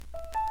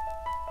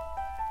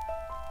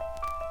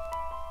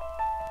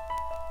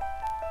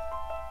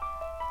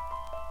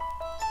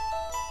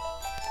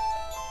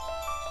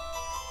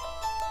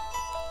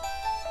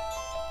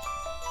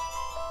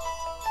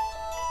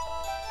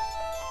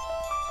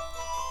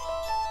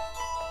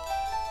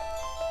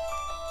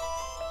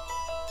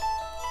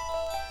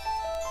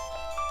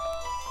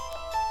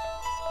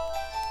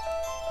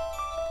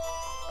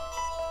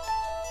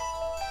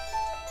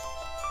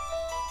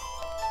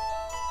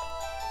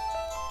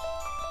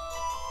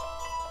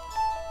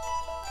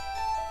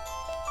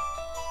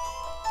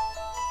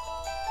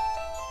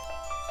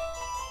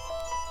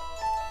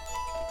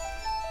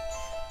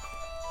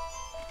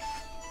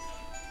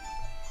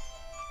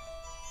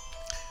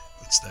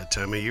It's that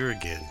time of year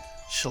again.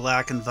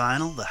 Shellac and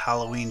Vinyl, the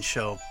Halloween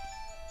show,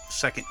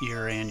 second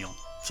year annual,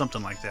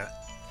 something like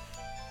that.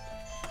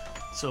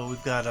 So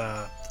we've got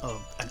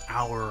an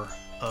hour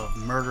of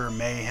murder,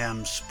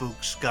 mayhem,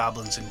 spooks,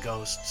 goblins, and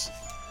ghosts.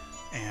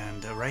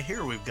 And right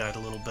here we've got a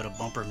little bit of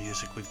bumper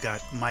music. We've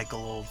got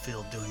Michael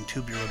Oldfield doing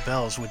Tubular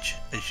Bells, which,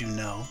 as you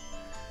know,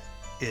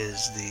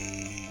 is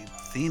the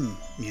theme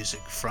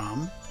music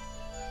from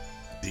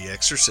The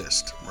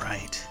Exorcist.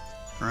 Right.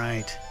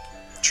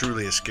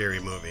 Truly a scary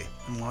movie.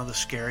 And one of the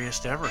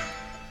scariest ever.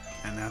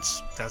 And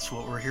that's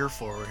what we're here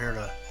for. We're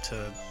here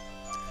to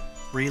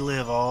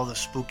relive all the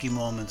spooky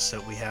moments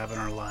that we have in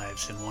our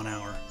lives in 1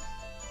 hour.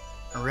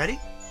 Are ready?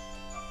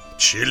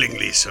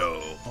 Chillingly so.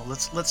 Well,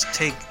 let's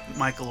take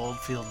Michael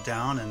Oldfield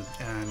down and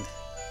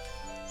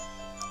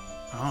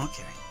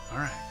okay. All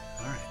right.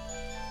 All right.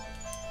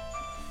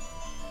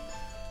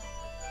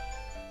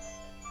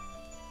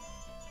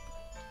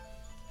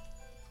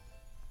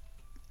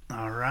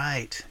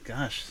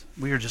 Gosh,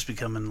 we are just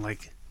becoming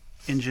like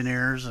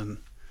engineers and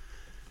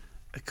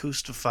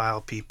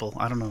acoustophile people.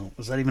 I don't know.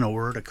 Was that even a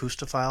word,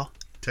 acoustophile?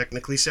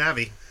 Technically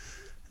savvy.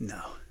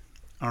 No.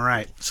 All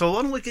right. So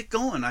why don't we get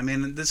going? I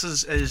mean, this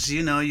is, as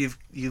you know,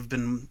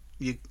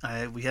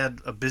 we had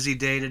a busy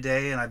day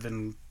today, and I've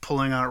been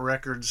pulling out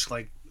records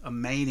like a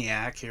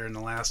maniac here in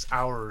the last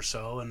hour or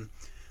so, and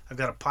I've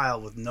got a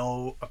pile with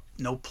no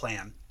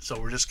plan. So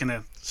we're just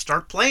gonna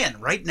start playing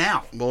right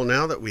now. Well,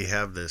 now that we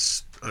have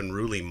this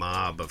unruly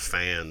mob of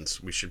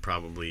fans, we should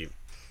probably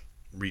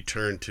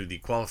return to the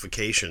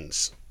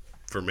qualifications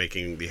for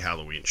making the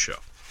Halloween show.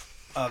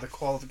 The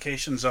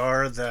qualifications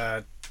are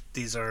that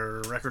these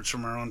are records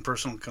from our own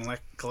personal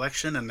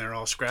collection, and they're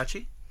all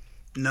scratchy?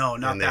 No, not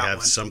that one. And they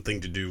have something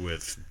to do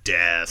with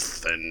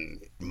death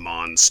and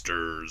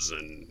monsters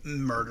and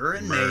murder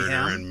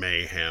and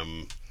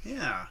mayhem.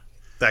 Yeah.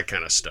 That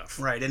kind of stuff.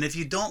 Right, and if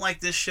you don't like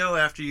this show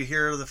after you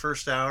hear the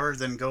first hour,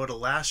 then go to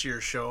last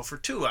year's show for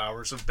 2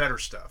 hours of better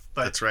stuff.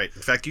 But that's right.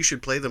 In fact, you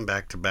should play them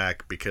back to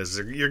back because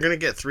you're going to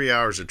get 3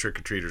 hours of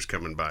trick-or-treaters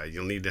coming by.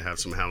 You'll need to have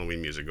some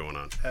Halloween music going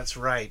on. That's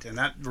right, and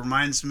that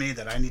reminds me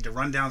that I need to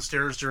run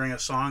downstairs during a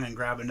song and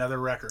grab another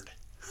record.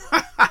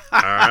 All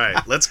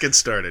right, let's get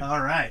started.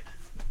 All right.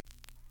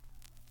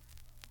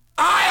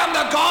 I am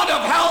the god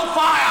of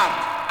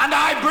hellfire, and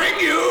I bring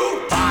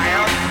you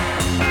fire.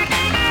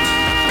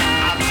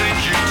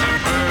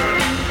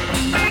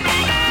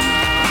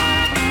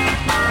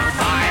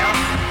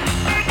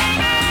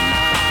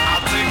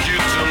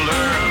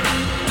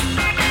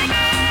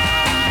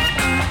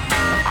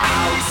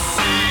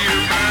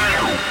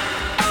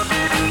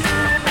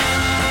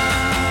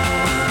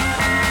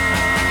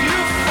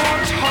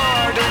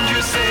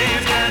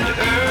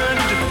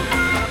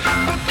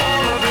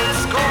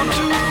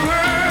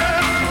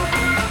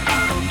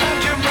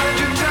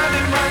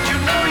 You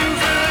know you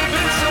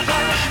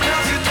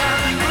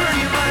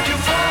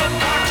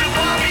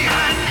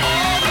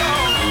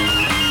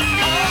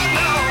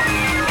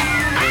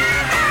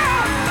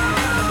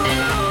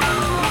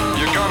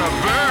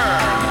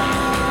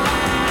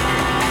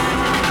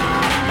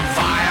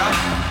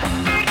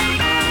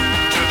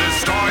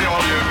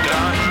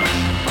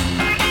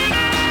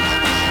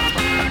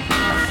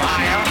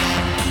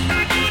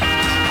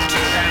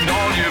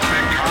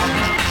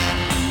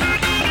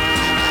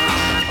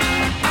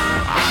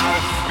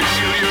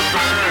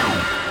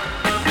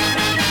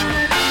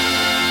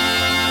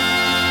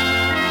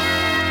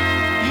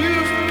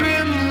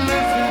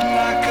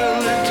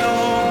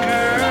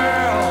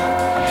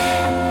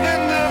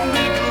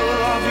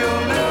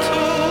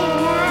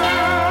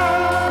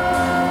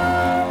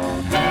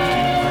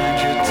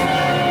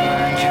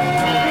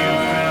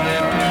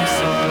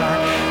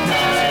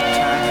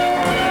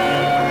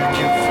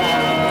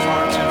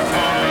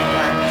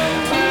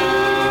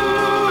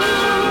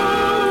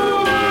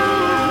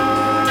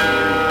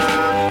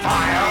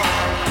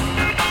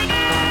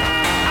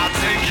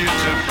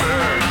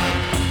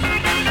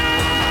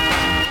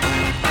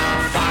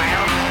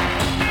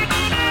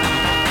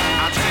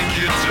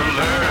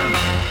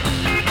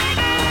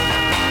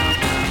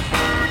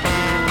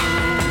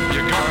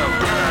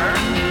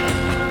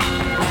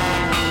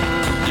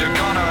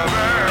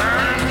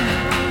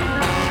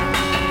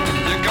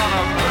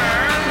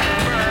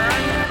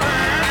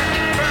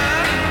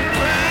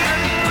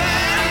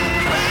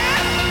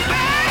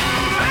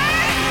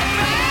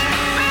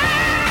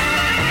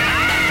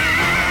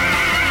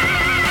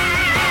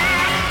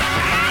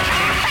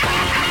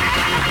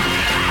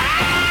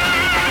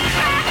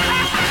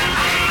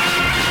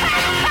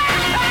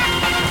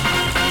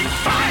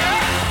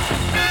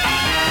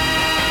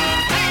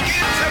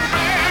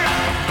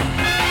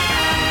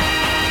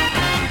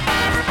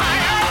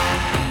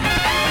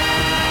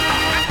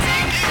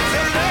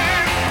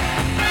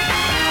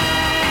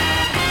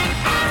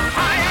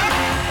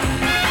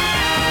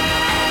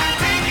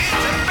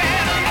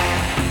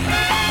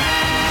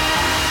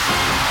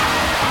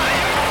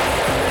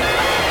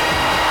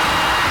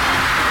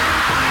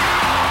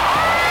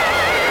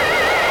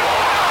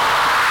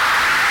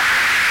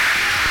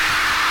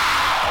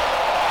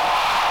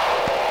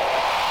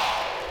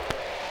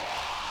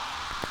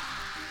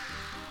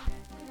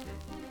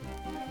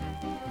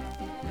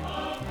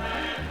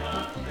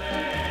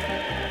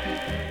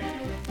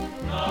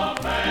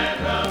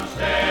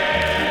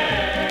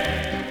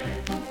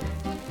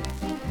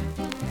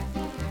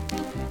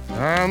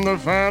and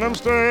the phantom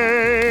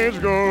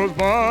stage goes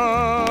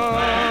by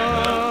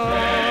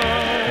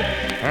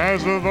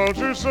as the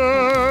vultures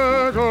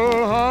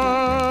circle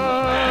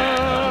high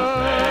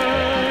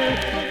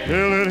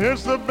till it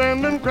hits the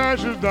bend and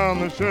crashes down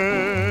the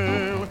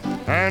shale,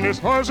 and his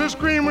horses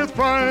scream with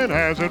fright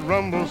as it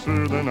rumbles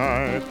through the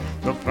night.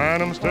 The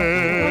phantom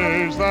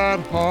stage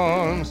that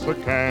haunts the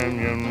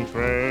canyon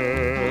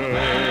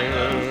trail.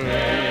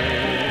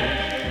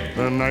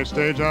 The night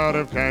stage out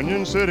of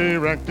Canyon City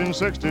wrecked in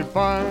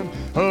 '65.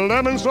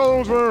 11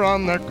 souls were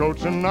on that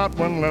coach and not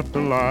one left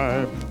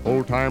alive.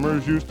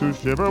 Old-timers used to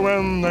shiver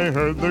when they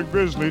heard the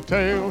grisly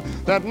tale.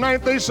 That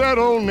night they said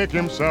old Nick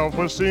himself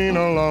was seen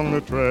along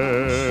the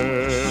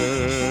trail.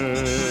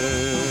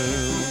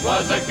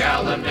 Was a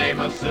gal the name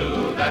of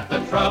Sue that the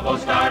trouble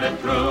started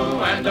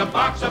through, and a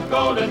box of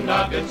golden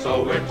nuggets,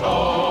 so we're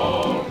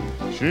told.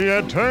 She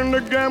had turned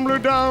a gambler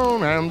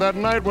down, and that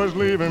night was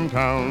leaving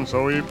town,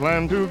 so he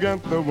planned to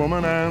get the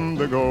woman and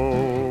the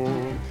gold.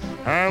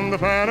 And the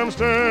phantom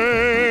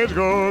stage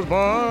goes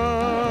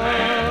by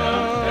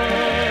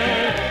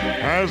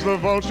as the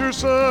vultures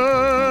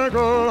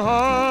circle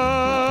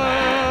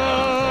high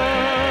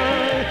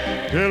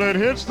till it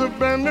hits the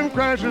bend and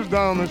crashes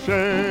down the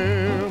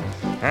shale,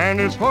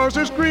 and its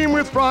horses scream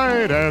with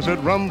fright as it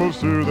rumbles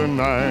through the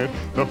night.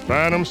 The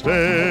phantom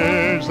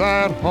stage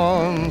that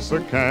haunts the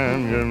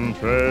canyon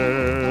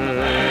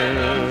trail.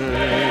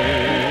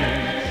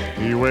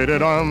 He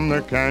waited on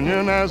the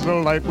canyon as the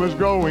light was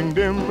growing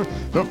dim.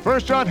 The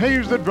first shot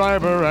hazed the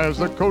driver as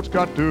the coach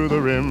got to the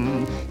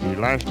rim. He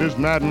lashed his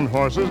maddened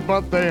horses,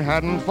 but they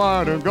hadn't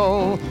far to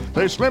go.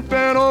 They slipped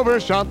and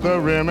overshot the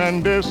rim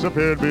and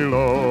disappeared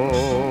below.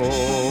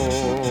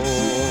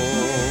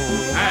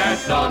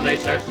 At dawn they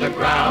searched the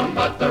ground,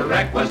 but the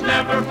wreck was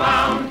never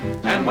found.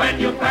 And when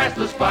you pass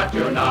the spot,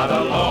 you're not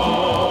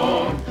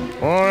alone.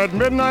 For at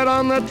midnight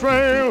on the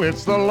trail,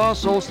 it's the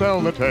lost souls tell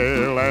the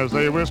tale as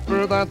they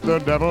whisper that the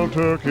devil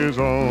took his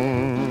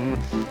own.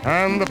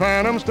 And the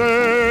phantom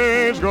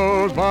stage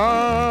goes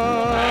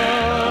by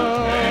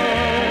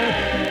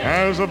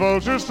as the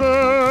vultures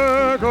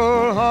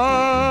circle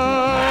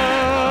high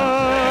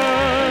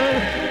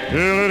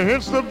till it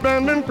hits the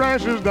bend and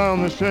crashes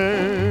down the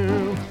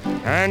shale,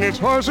 and its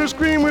horses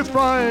scream with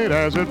fright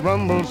as it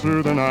rumbles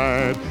through the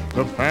night.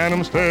 The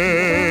phantom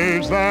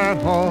stage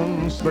that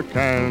haunts the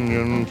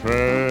canyon trail.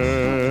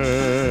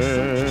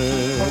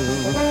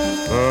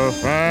 The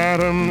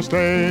phantom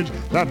stage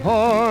that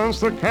haunts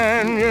the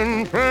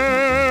canyon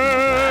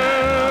trail.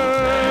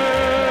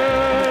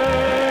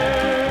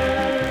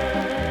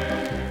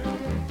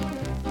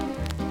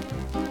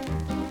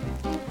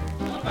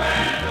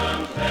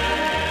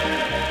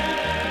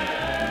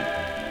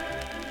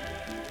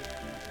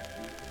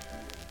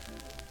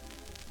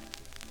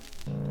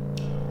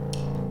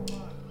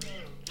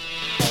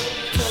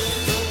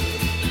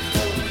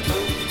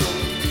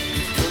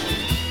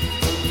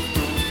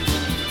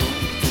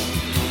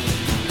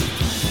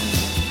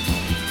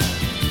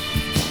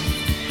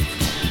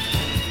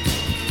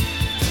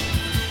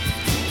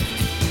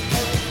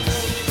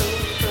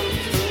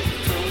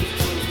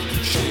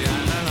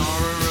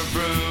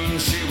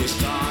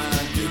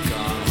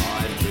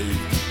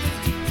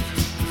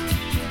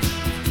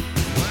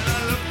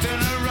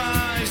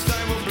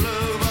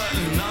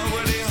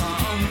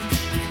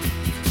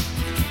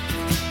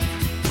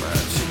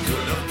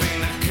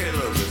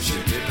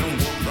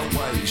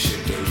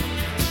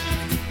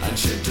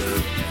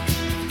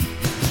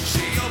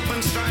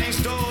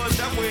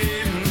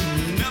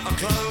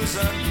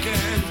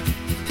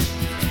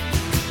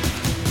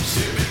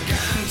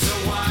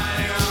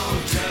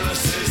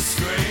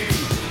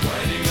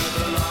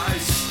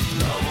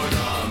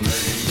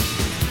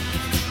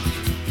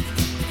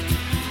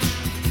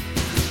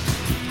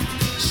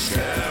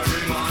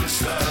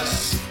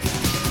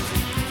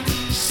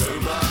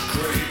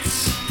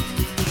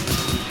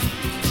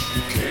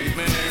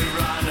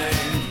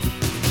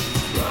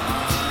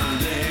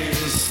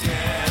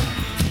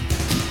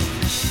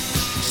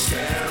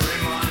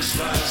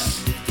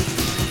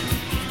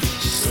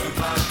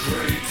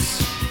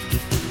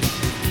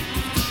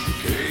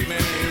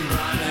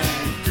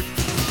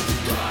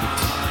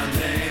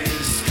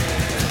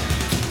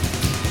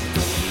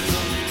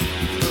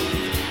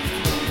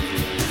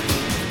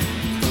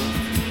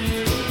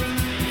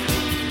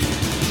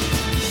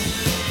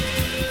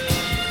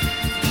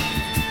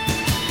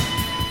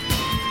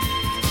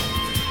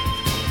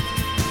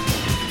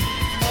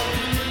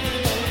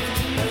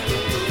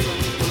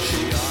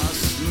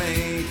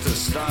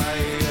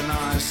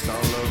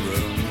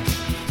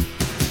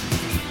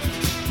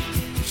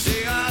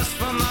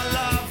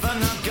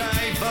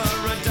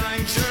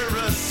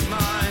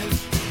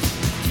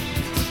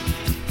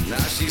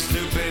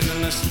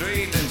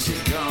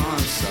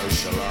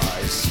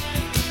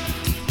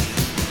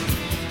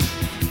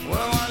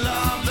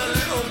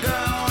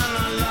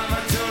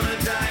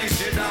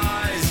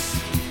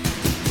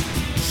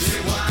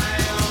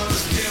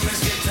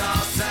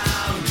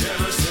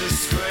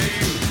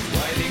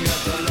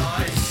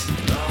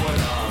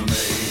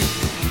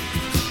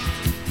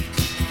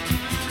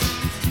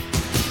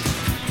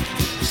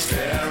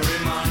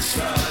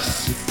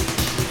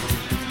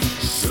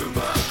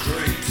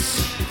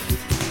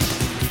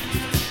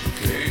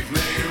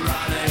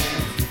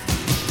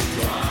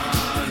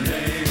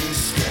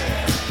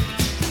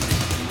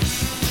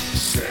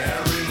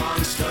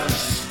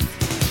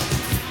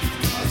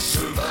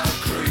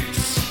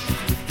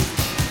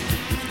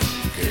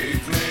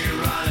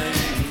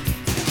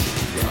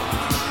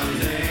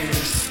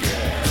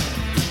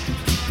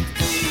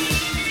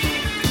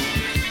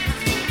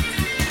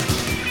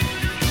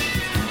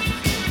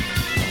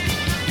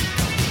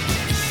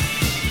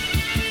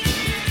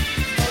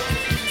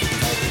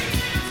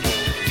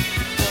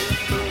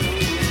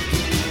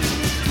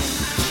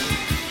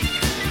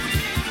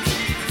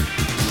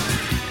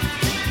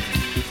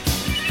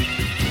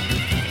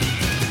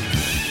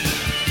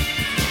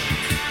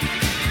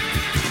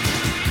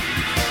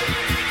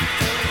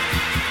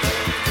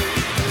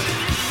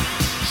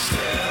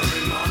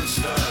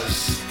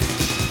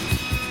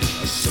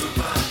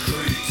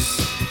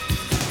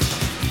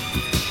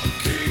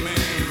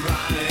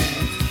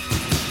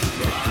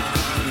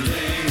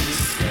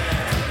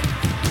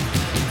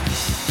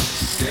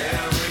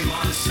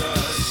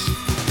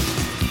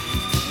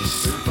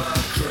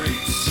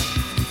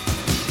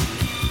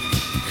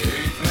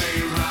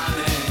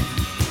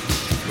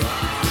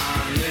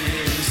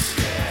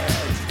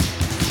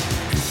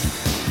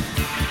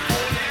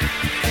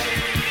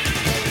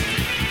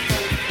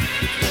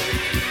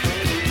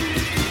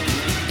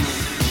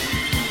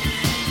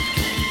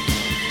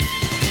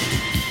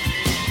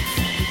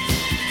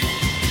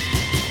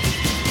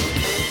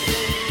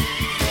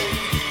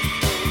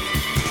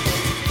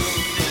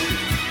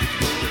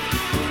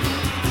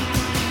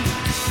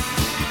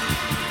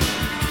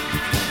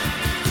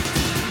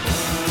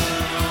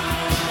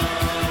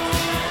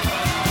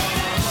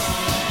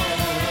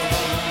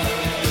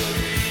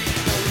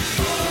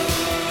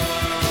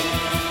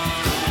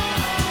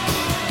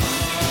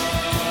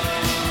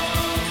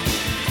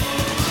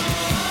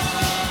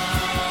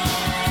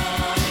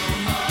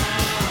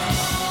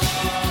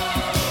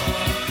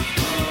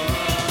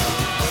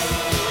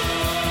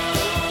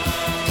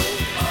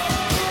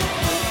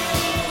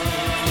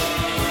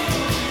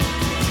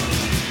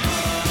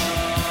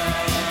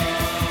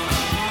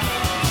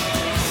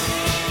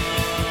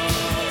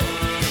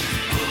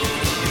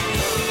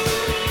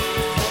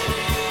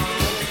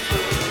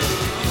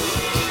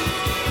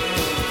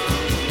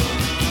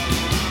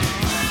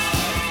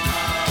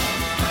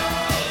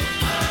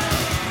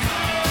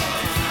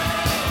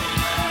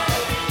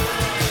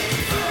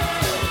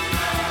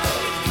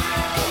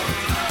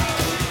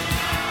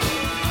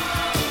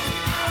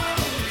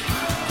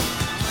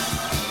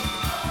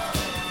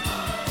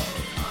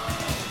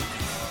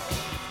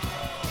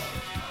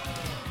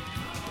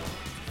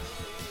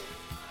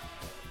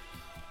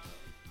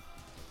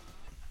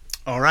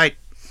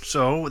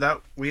 So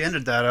that we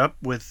ended that up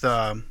with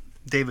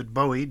David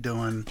Bowie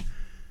doing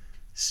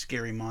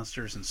Scary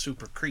Monsters and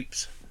Super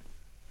Creeps.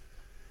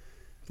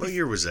 What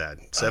year was that?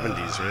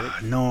 70s,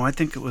 right? No, I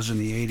think it was in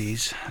the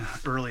 80s,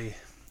 early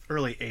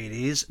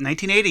 80s,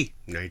 1980.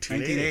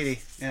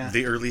 1980. Yeah.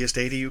 The earliest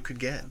 80 you could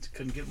get.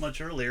 Couldn't get much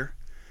earlier,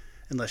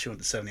 unless you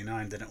went to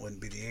 79. Then it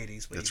wouldn't be the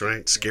 80s. But That's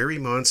right. Scary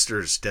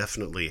Monsters,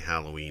 definitely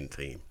Halloween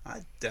theme.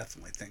 I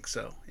definitely think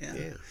so. Yeah.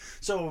 Yeah.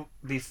 So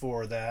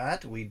before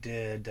that, we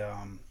did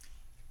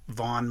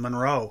Vaughn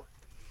Monroe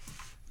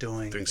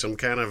doing Some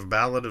kind of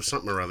ballad of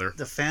something or other.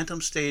 The Phantom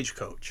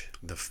Stagecoach.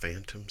 The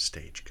Phantom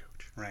Stagecoach.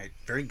 Right.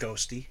 Very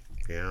ghosty.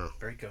 Yeah.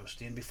 Very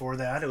ghosty. And before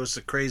that, it was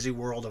The Crazy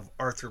World of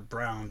Arthur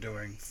Brown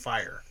doing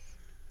Fire.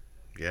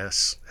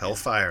 Yes.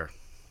 Hellfire.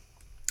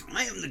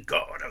 I am the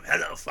god of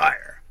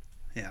Hellfire.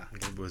 Yeah.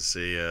 It was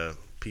a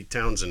Pete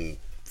Townsend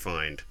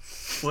find.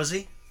 Was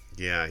he?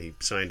 Yeah, he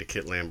signed to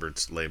Kit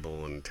Lambert's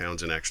label, and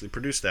Townsend actually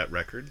produced that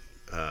record.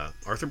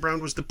 Arthur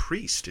Brown was the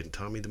priest in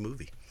Tommy the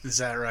Movie. Is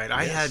that right?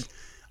 Yes.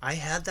 I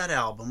had that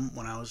album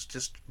when I was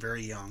just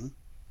very young,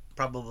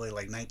 probably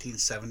like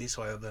 1970,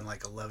 so I would have been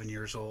like 11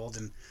 years old,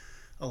 and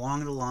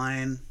along the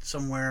line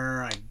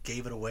somewhere I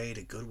gave it away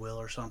to Goodwill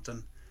or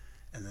something,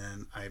 and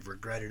then I've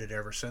regretted it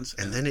ever since.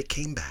 And then it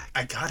came back.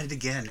 I got it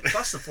again.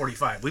 Plus the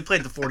 45. We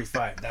played the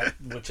 45,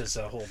 which is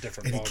a whole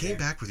different And it ballgame. came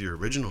back with your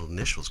original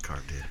initials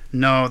carved in.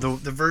 No,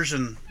 the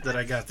version that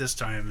I got this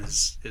time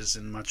is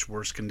in much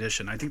worse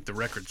condition. I think the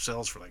record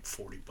sells for like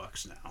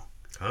 $40 now.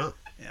 Huh?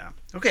 Yeah.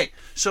 Okay,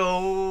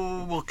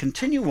 so we'll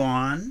continue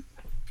on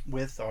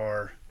with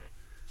our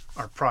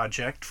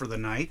project for the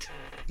night.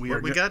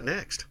 What we got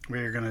next?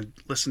 We're going to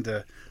listen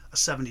to a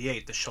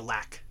 78, the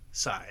shellac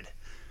side.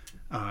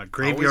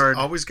 Graveyard.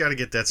 Always got to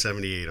get that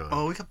 78 on.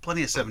 Oh, we got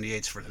plenty of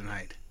 78s for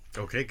tonight.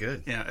 Okay,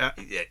 good. Yeah,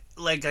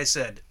 like I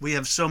said, we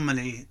have so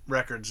many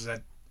records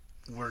that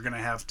we're going to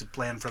have to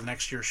plan for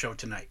next year's show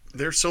tonight.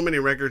 There's so many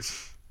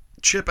records.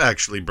 Chip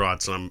actually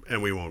brought some,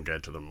 and we won't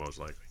get to them most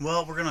likely.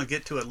 Well, we're going to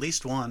get to at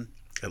least one.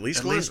 At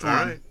least At one? least All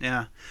one. right.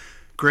 Yeah.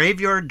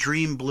 Graveyard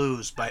Dream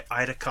Blues by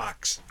Ida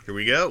Cox. Here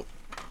we go.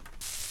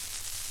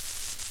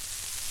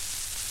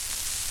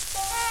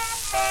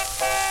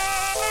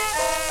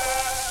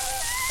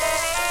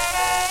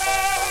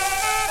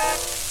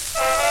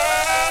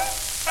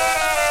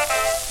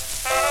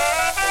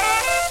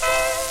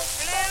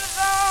 Blues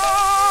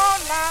on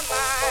my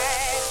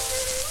mind,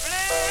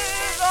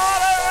 blues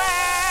all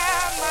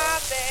around my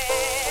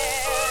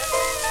bed.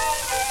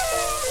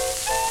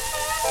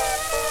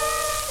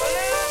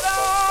 Blues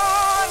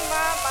on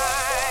my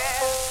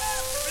mind,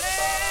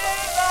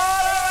 blues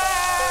all around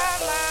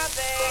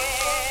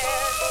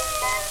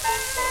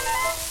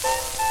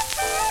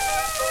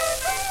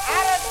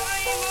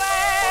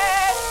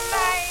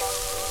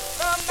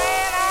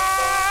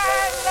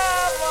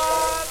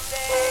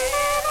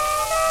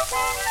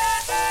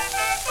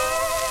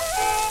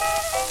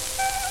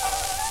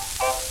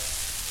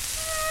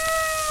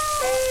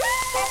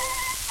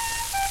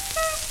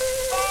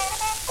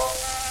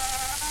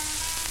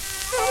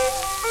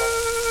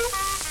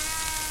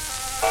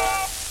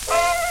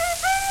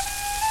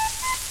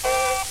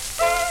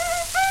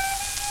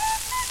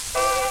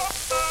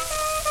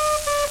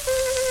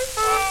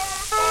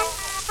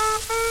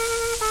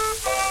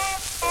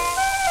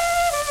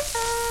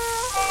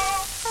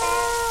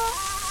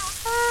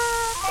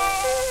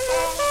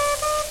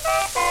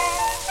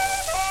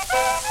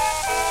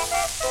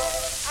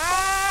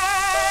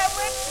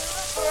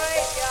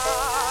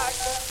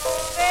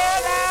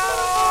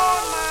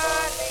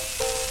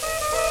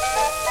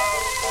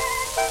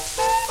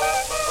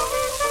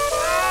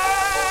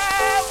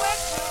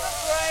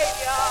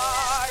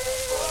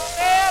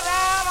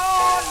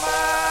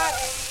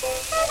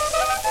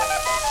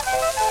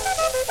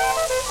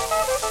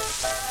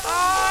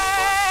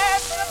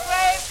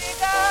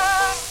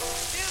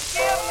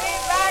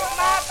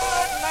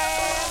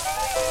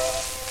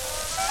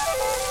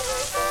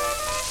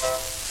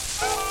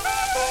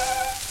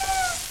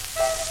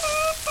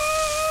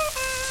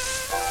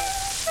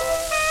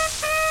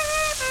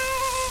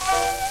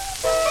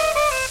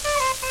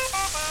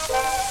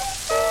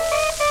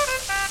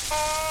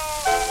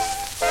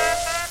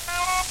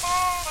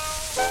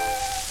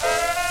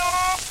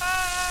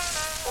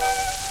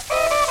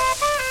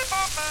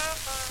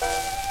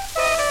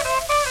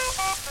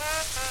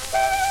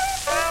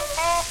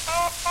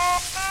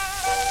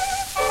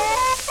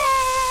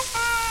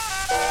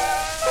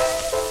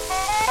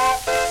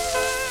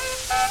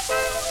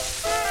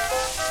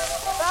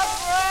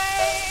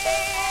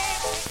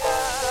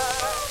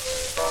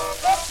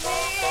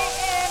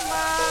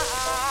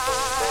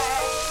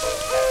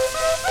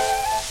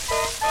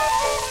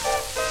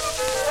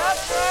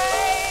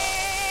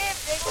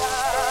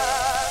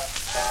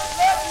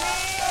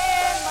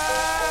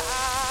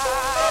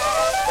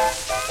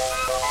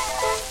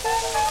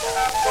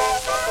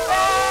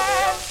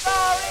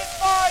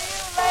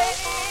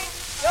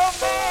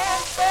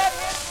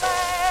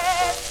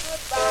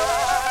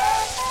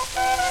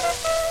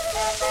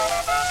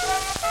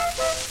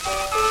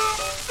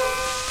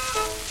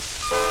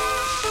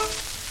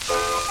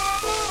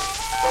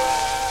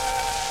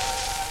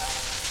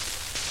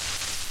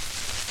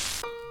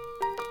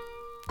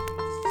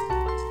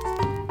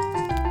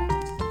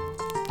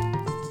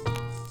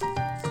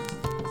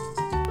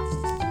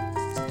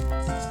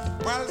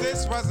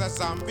was a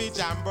zombie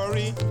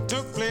jamboree,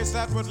 took place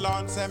at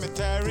Woodlawn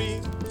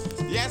Cemetery.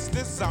 Yes,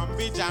 this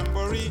zombie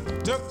jamboree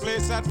took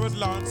place at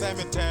Woodlawn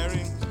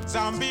Cemetery.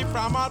 Zombie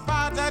from all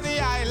parts of the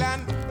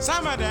island,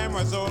 some of them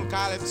was old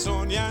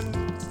Calypsonian.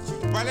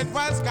 Well, it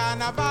was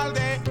Carnival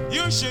Day,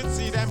 you should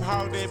see them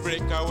how they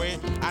break away.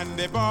 And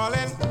they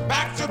ballin'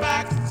 back to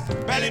back,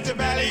 belly to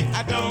belly,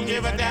 I don't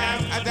give a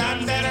damn, I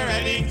done that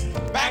already.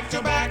 Back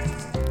to back,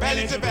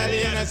 belly to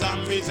belly in a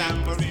zombie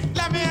jamboree.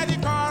 Let me hear the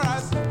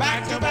chorus,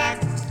 back to back,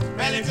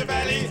 belly to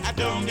belly, I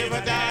don't give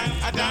a damn,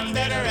 I done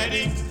that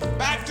already.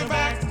 Back to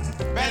back,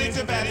 belly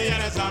to belly in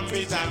a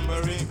zombie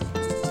jamboree.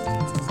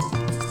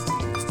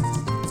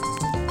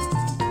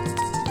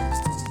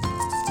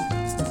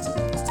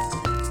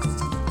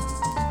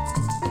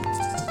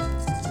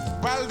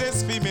 Well,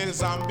 this female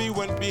zombie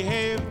wouldn't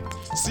behave.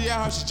 See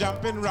how she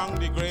jumping round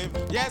the grave.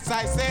 Yes,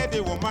 I said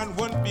the woman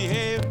wouldn't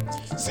behave.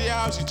 See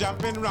how she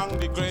jumping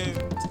round the grave.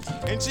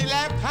 In she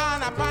left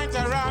hand a pint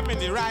of rum, in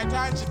the right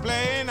hand she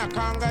playing a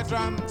conga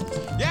drum.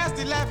 Yes,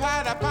 the left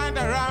hand a pint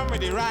of rum,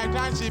 in the right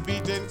hand she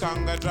beating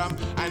conga drum.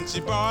 And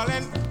she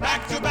ballin'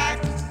 back to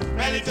back,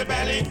 belly to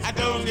belly, I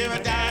don't give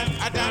a damn,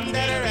 I done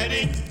that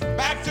already.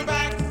 Back to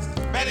back,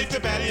 belly to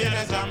belly in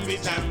a zombie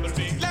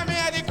jamboree. Let me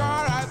hear the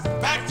chorus,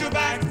 back to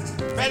back,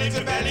 belly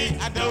to belly,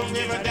 I don't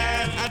give a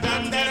damn, I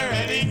done that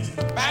already.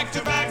 Back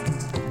to back,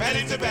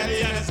 belly to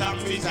belly in a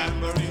zombie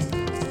jamboree.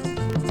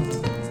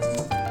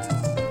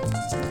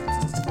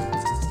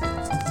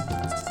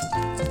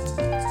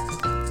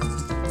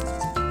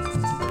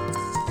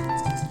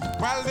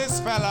 Well, this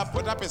fella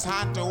put up his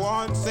hand to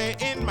one,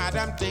 saying,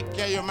 Madam, take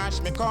care, you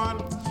mash me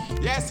corn.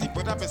 Yes, he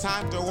put up his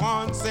hand to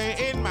one,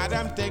 saying,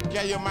 Madam, take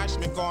care, you mash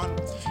me corn.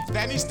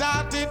 Then he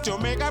started to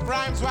make up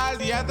rhymes while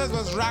the others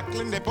was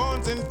rattling their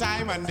bones in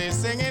time, and they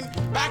singing,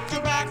 back to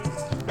back,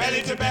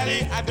 belly to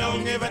belly, I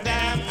don't give a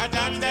damn, I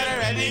done that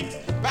already.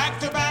 Back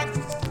to back,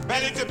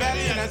 belly to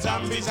belly in a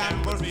zombie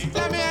jamboree.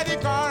 Let me hear the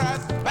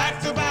chorus,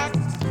 back to back,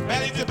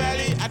 belly to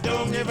belly, I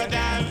don't give a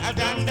damn, I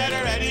done that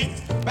already.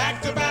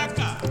 Back to back,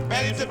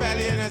 belly to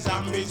belly in a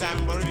zombie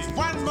jamboree.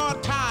 One more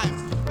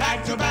time,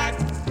 back to back,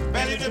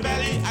 belly to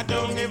belly, I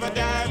don't give a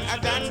damn, I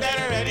done that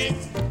already.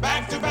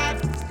 Back to back,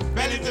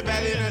 belly to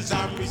belly in a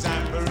zombie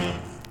jamboree.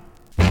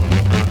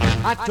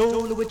 I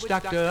told the witch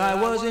doctor I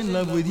was in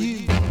love with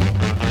you.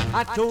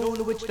 I told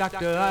the witch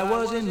doctor I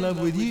was in love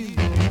with you.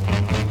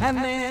 And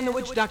then the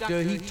witch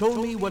doctor, he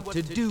told me what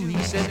to do.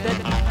 He said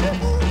that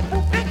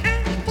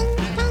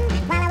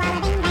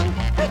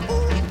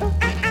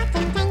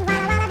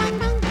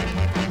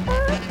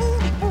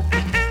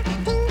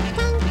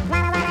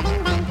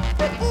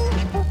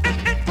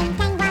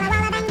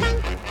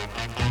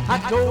I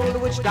told the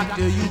witch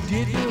doctor you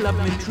didn't love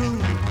me true.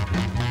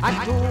 I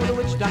told the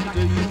witch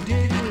doctor you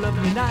didn't love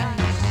me nice.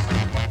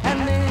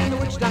 And then the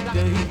witch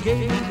doctor he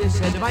gave me this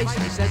advice.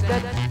 He said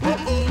that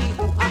ooh-ee,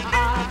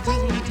 ooh-ah-ah,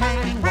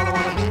 ting-tang,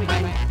 walla-walla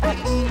bing-bang.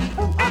 Ooh-ee,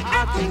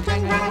 ooh-ah-ah,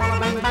 ting-tang, walla-walla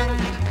bang-bang.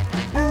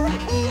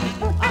 Ooh-ee,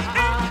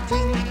 ooh-ah-ah,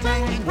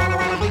 ting-tang,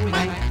 walla-walla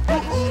bing-bang.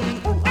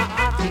 Ooh-ee,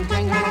 ooh-ah-ah,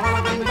 ting-tang,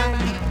 walla-walla bang-bang.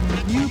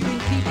 You've been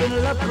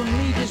keeping love from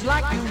me just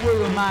like you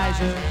were a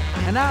miser.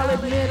 And I'll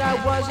admit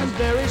I wasn't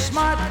very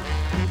smart.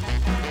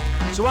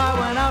 So I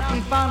went out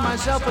and found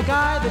myself a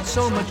guy that's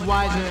so much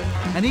wiser.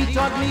 And he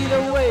taught me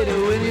the way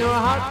to win your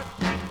heart.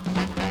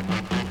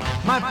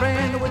 My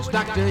friend the witch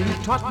doctor, he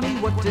taught me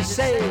what to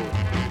say.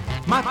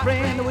 My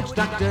friend the witch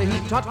doctor, he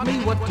taught me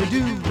what to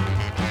do.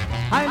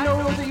 I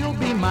know that you'll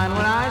be mine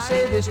when I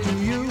say this to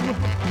you.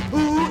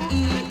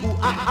 Ooh-ee,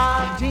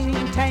 ooh-ah-ah,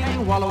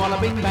 ting-tang, walla-walla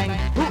bing-bang.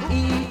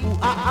 Ooh-ee,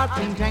 ooh-ah-ah,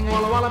 ting-tang,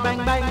 walla-walla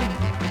bang-bang.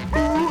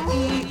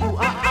 Ooh-ee,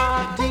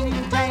 ooh-ah-ah,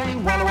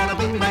 ting-tang, walla-walla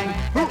bing-bang.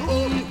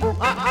 Ooh-ee,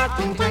 ooh-ah-ah,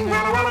 ting-tang,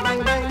 walla-walla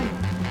bang-bang.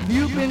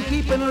 You've been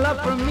keeping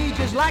love from me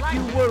just like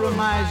you were a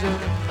miser.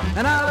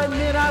 And I'll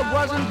admit I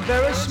wasn't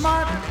very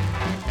smart.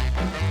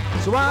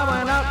 So I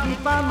went out and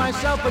found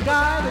myself a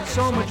guy that's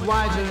so much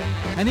wiser.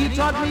 And he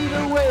taught me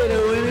the way to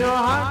win your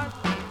heart.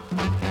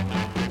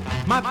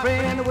 My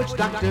friend the witch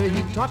doctor,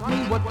 he taught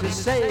me what to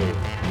say.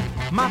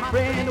 My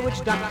friend the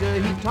witch doctor,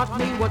 he taught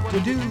me what to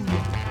do.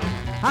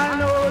 I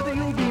know that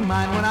you'll be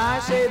mine when I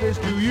say this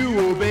to you,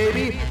 oh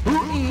baby.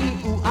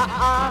 Ooh-ee,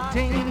 ooh-ah-ah,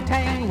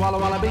 ting-tang,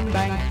 walla-walla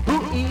bing-bang.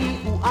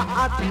 Ooh-ee,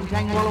 ooh-ah-ah,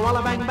 ting-tang,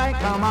 walla-walla bang-bang.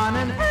 Come on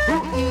and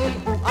ooh-ee,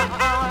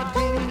 ooh-ah-ah,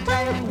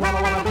 ting-tang,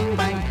 walla-walla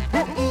bing-bang.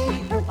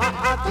 Ooh-ee,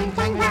 ooh-ah-ah,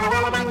 ting-tang,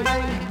 walla-walla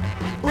bang-bang.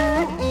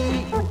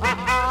 Ooh-ee,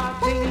 ooh-ah-ah,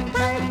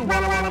 ting-tang,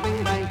 walla-walla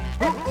bing-bang.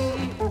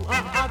 Ooh-ee,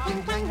 ooh-ah-ah,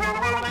 ting-tang,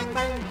 walla-walla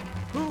bang-bang.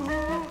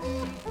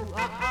 Ooh-ee,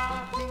 ooh-ah-ah,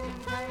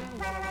 ting-tang,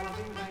 walla-walla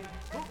bing-bang.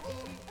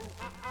 Ooh-ee,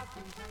 ooh-ah-ah,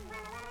 ting-tang,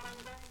 walla-walla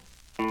bang-bang.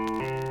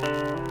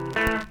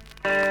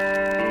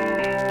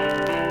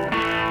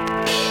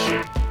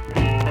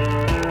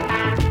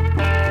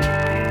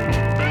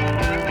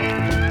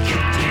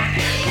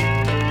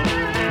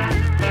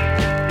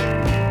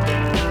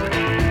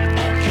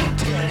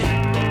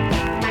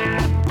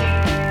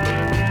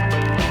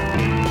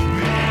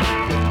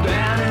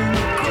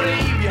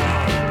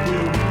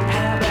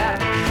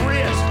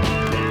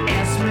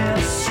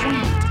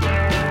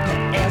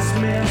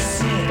 Esme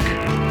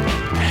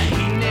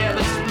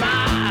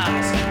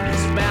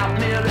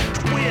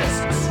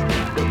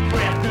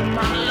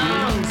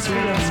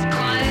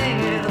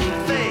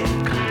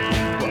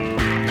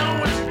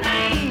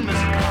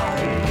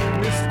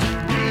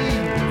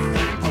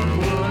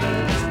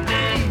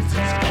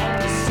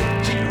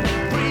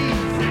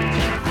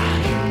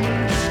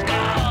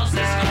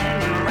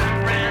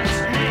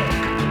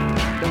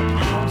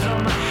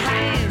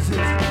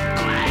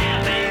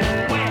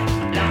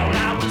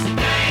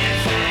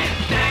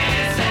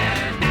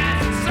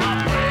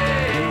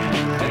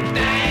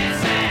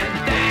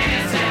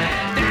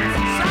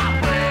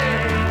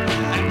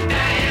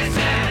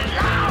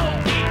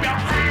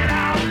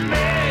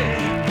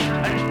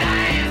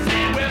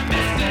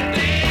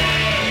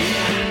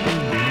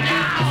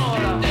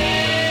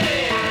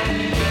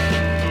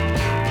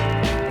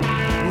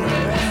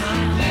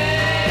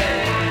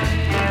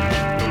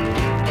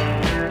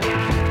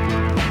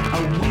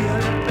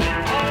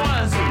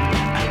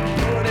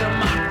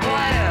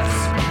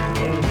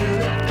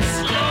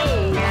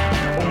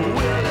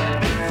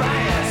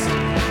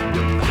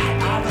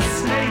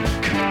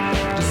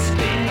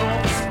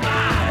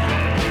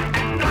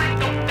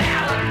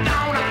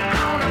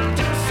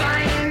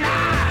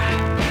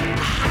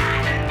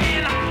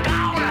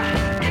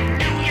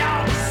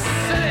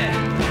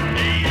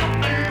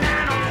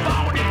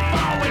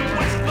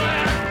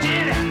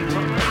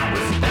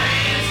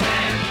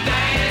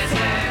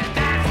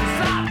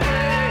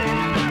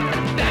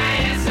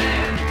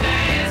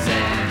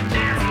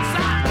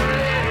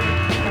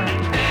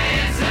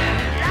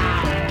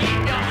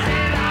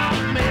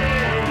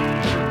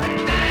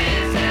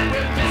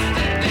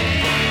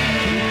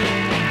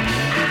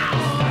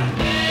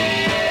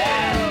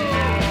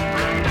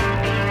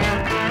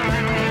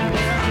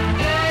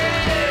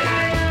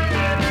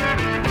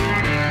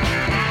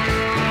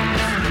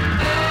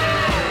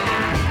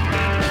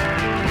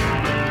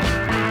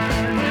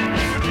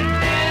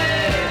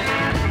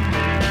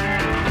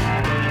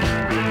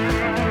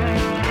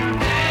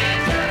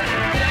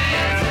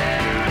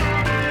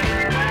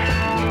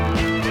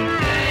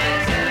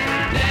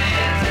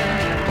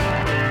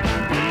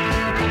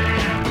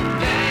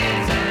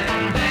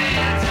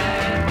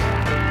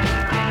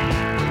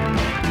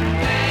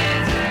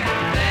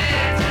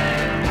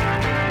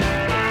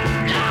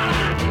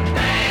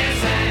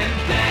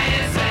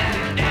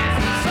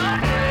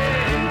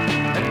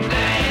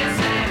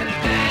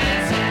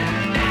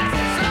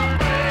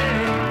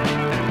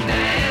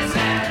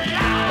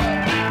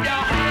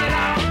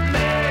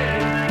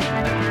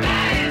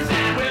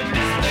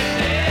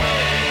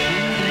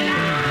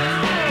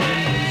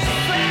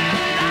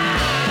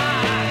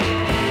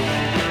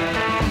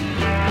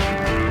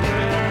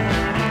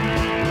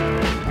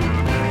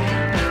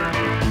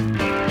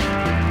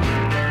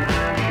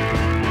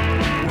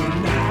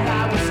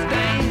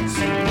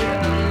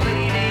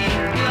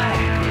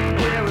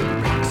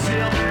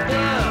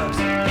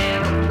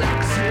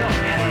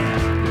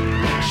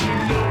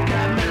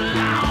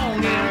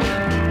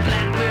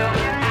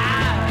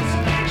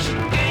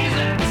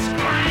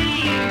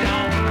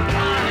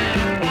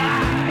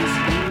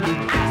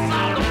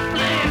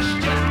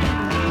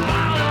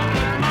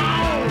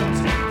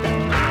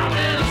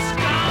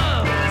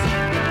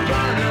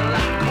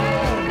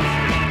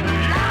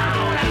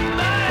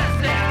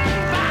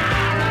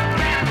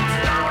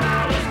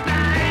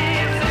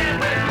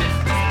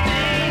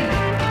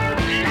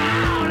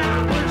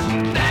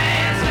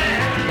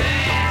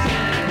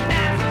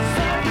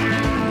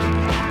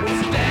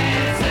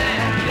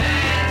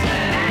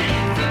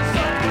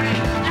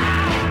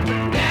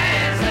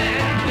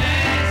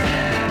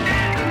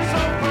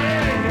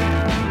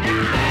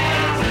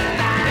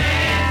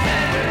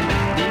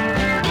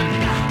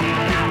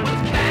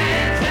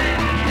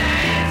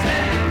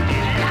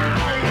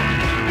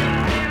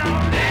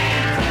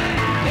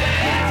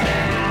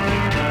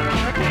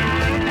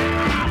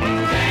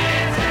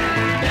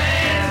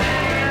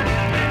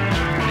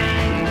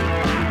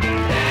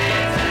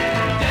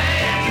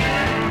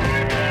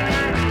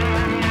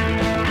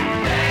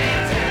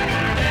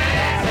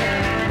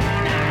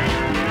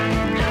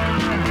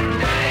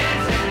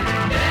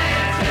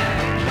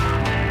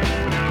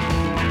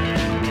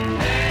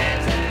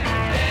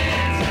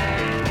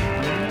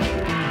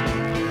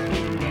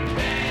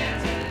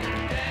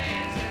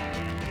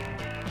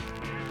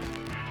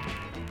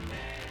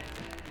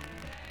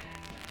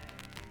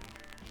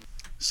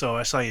So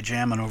I saw you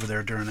jamming over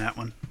there during that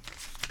one.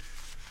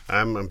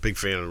 I'm a big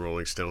fan of the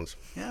Rolling Stones.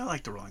 Yeah, I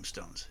like the Rolling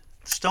Stones.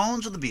 The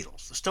Stones or the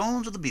Beatles? The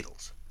Stones or the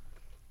Beatles?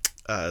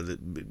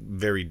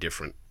 Very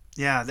different.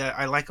 Yeah,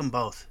 I like them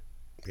both.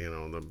 You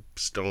know, the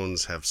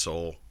Stones have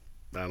soul.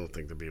 I don't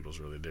think the Beatles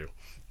really do.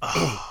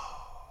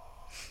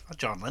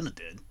 John Lennon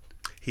did.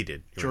 He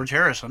did. George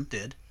Harrison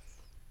did.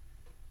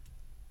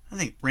 I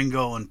think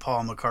Ringo and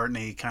Paul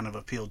McCartney kind of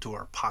appealed to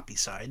our poppy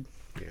side.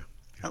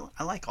 Yeah.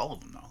 I like all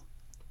of them, though.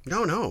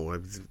 No.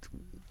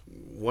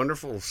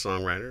 Wonderful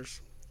songwriters.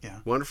 Yeah.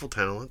 Wonderful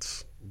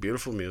talents.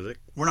 Beautiful music.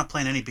 We're not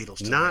playing any Beatles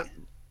tonight.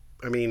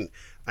 I mean,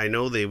 I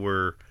know they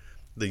were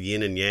the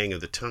yin and yang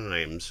of the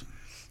times.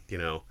 You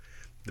know,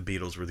 the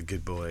Beatles were the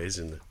good boys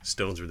and the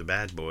Stones were the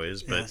bad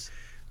boys. But Yes.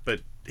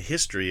 but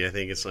history, I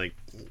think it's like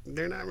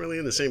they're not really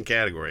in the same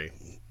category,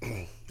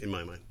 in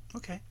my mind.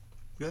 Okay,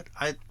 good.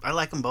 I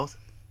like them both.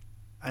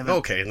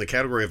 Okay, in the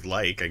category of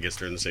like, I guess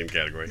they're in the same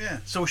category. Yeah.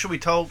 So should we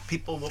tell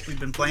people what we've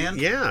been playing?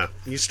 Yeah.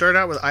 You start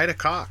out with Ida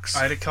Cox.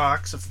 Ida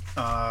Cox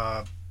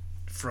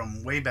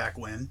from way back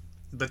when,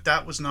 but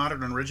that was not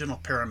an original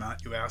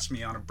Paramount. You asked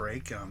me on a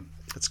break.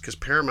 That's because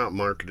Paramount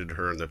marketed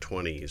her in the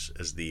 20s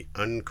as the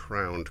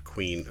uncrowned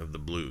queen of the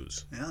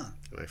blues. Yeah.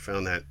 And I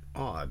found that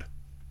odd.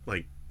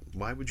 Like,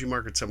 why would you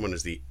market someone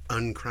as the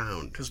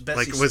uncrowned? Because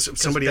Bessie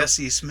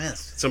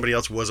Smith. Somebody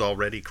else was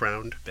already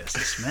crowned? Bessie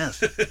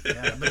Smith.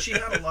 Yeah, but she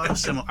had a lot of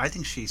similar. I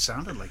think she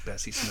sounded like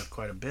Bessie Smith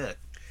quite a bit.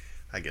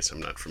 I guess I'm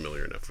not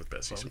familiar enough with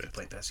Bessie We Smith. could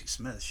play Bessie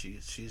Smith.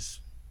 She's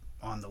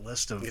on the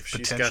list of If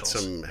she's potentials. got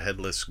some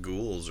headless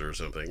ghouls or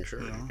something,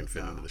 sure, you can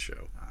fit into the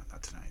show.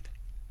 Not tonight.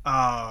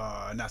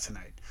 Not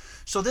tonight.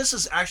 So this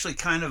is actually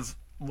kind of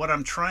what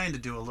I'm trying to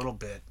do a little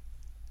bit,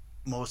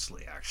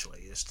 mostly actually,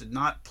 is to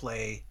not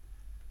play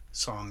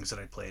songs that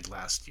I played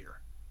last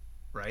year,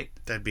 right?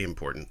 That'd be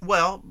important.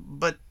 Well,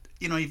 but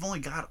you've only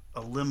got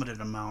a limited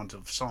amount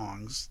of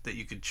songs that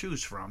you could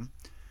choose from,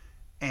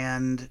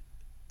 and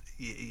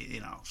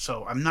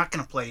so I'm not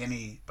going to play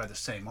any by the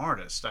same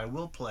artist. I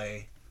will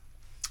play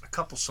a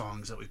couple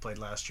songs that we played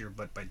last year,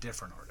 but by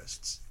different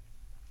artists.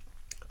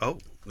 Oh,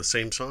 the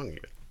same song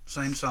again.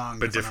 Same song,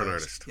 but different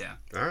artist. Yeah.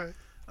 All right.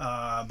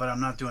 But I'm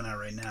not doing that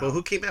right now. Well,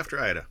 who came after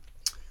Ida?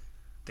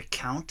 The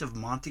Count of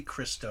Monte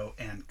Cristo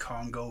and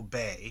Congo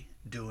Bay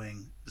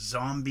doing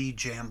Zombie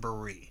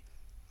Jamboree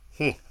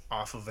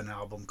off of an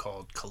album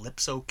called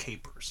Calypso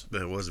Capers.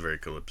 That was very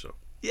calypso.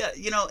 Yeah,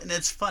 and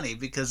it's funny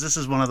because this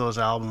is one of those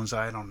albums,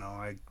 I don't know,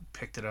 I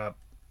picked it up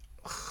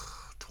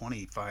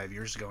 25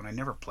 years ago and I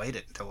never played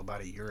it until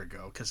about a year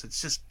ago because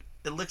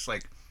it looks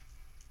like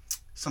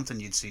something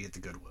you'd see at the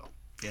Goodwill,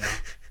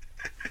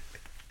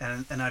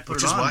 and I put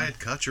Which it on. is why it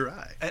caught your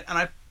eye. And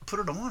I put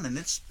it on, and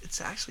it's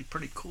actually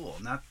pretty cool.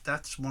 And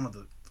that's one of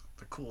the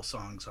cool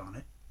songs on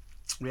it.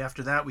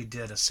 After that, we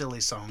did a silly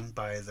song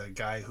by the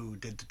guy who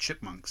did the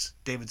Chipmunks,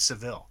 David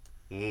Seville,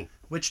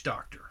 Witch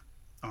Doctor,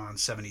 on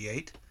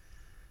 78.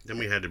 Then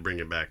we had to bring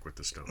it back with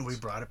the Stones. We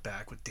brought it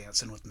back with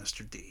Dancing with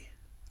Mr. D.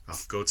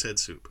 Off Goat's Head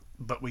Soup.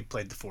 But we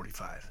played the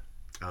 45.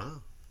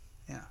 Oh.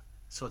 Yeah.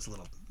 So it's a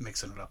little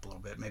mixing it up a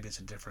little bit. Maybe it's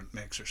a different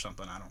mix or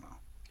something. I don't know.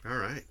 All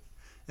right.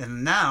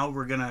 And now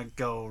we're going to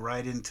go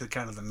right into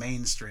kind of the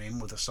mainstream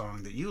with a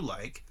song that you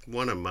like.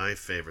 One of my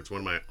favorites.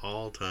 One of my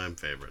all-time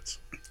favorites.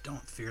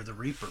 Don't Fear the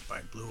Reaper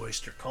by Blue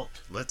Oyster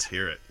Cult. Let's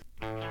hear it.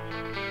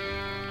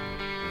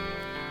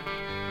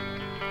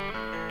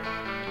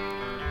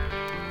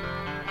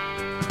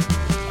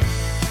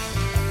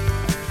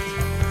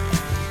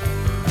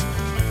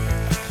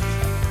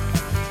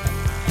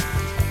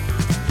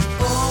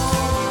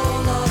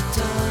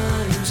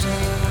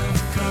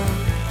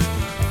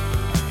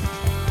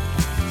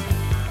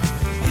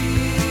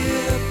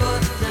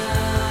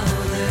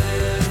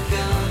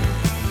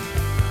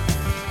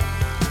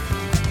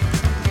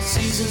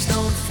 Seasons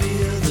don't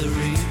fear the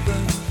reaper,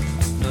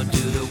 nor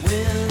do the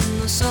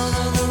wind, the sun,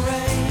 or the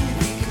rain.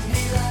 We can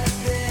be like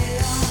they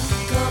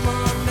are. Come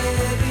on,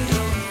 baby,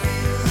 don't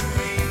fear the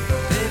reaper.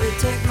 Baby,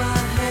 take my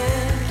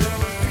hand,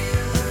 don't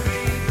fear the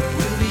reaper.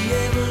 We'll be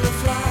able to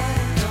fly,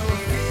 don't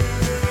fear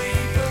the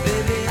reaper.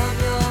 Baby, I'm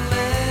your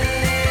man.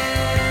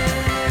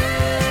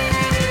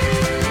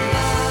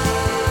 La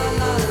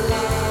la la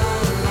la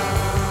la.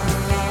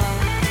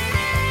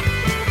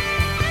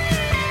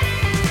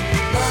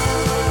 La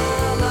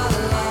la la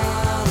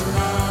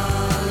la.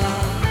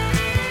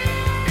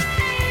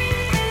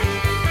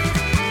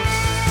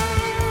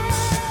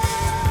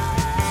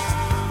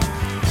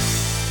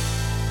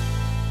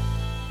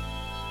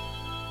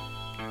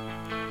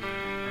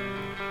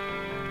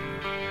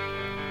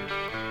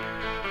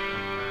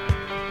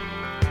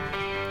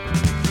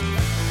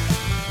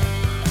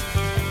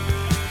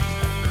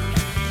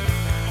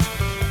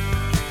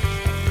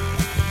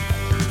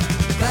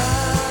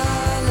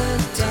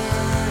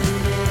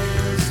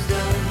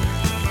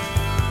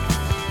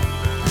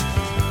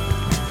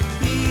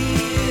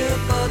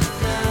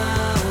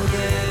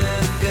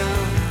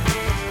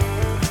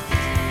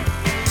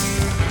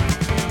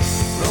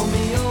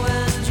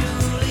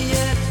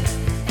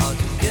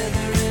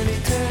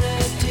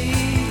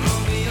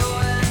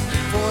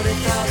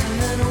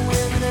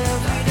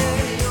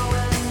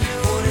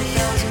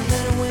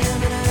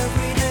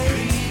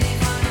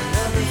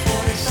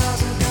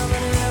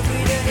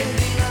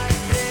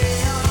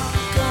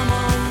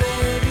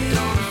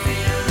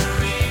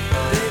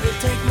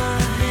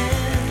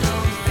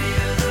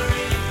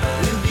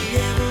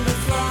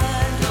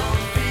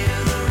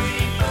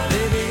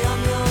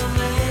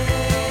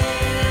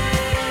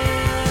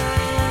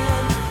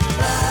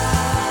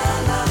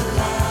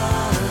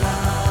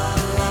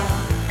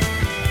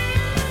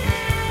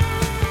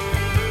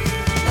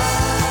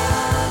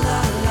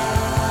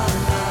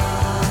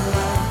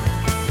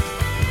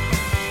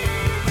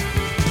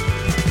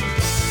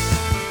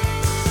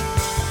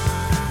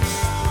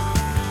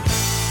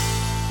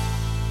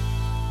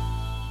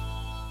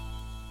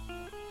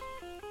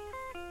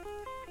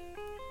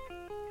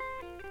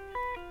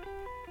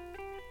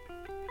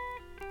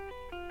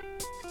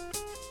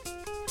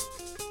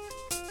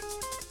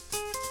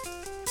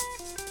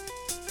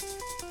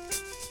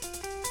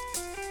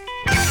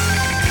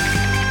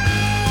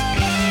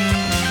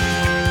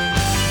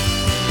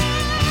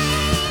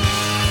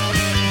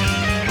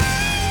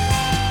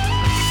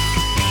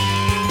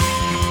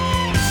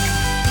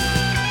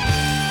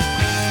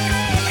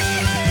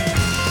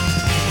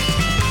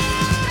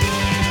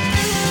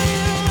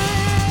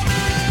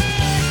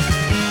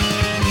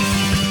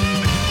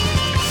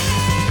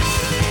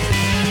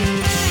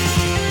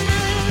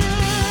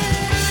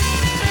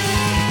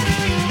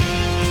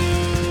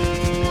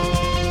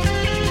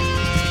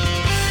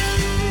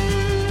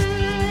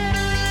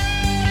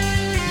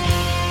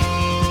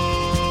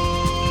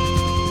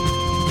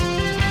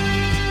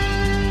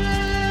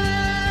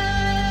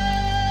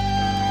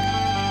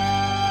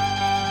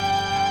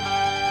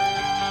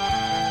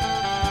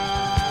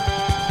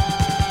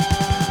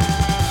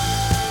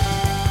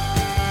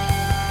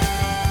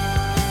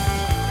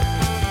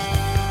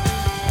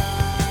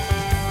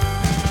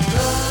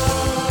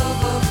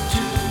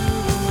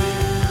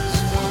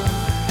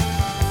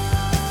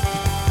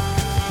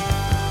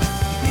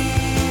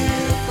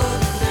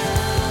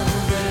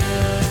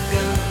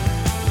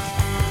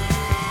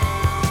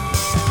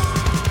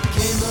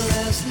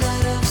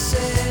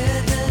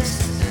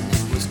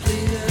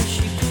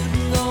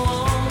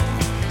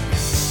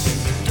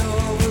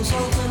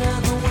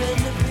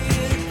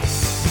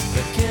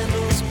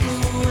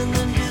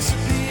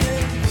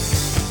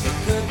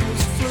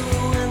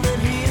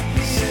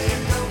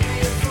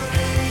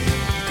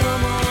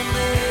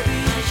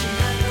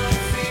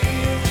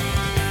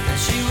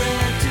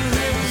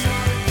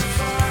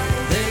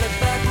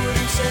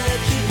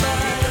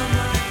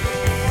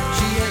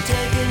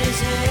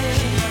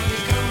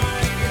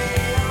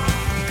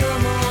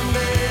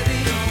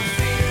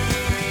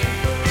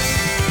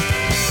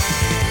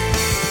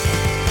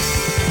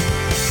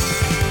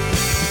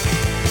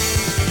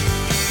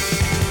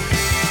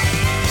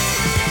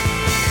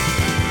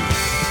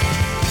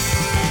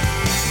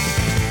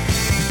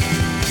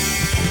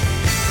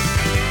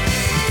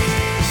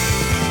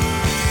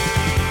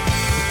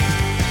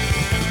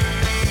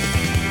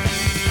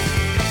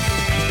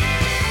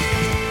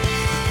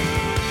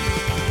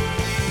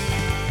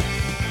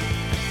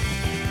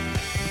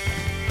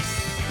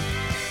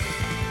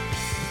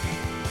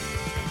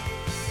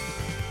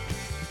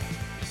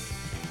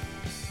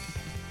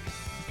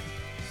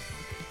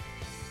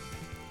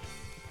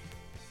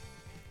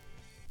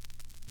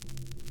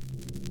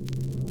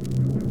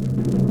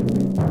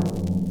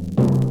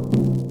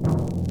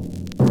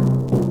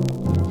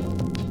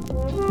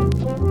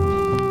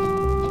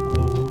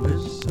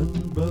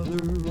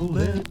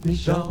 me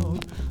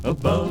shout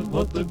about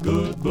what the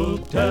good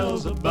book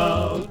tells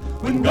about.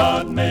 When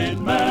God made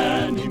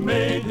man, he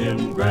made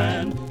him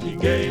grand. He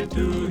gave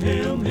to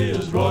him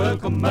his royal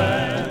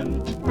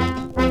command.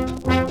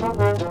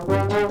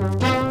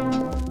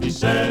 He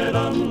said,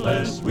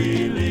 unless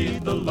we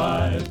lead the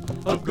life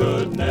of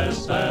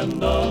goodness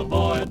and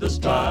avoid the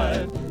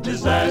strife,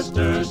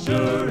 disaster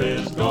sure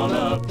is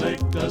gonna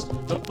afflict us,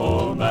 the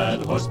four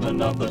mad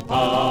horsemen of the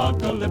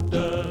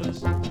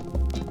apocalyptus.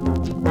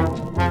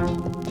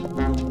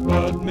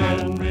 But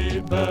men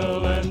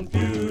rebel and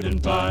feud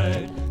and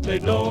fight, they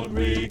don't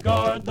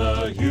regard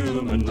the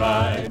human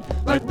right.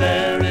 Right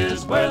there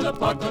is where the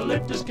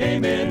apocalyptus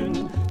came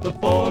in, the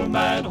four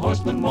mad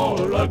horsemen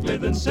more ugly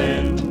than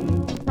sin.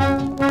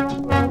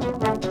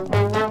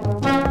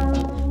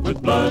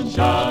 With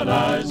bloodshot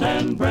eyes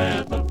and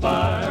breath of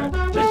fire,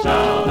 they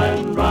shout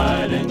and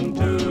ride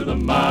into the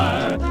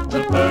mire.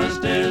 The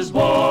first is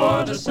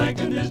war, the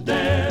second is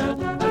death,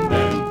 and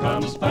then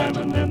comes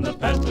famine and the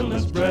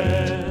pestilence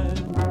spread.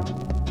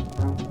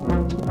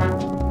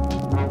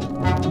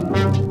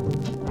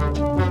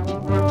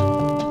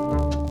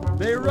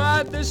 They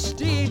ride the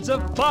steeds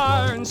of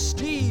fire and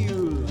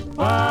steel,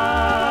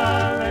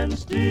 fire and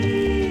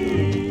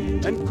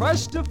steel, and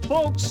crush the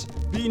folks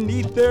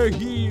beneath their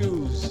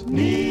heels,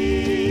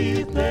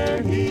 neath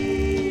their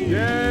heels.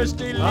 Yes,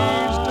 they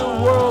leaves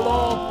the world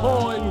all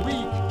poor and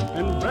weak,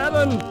 and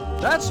brethren,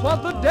 that's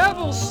what the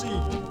devil seek.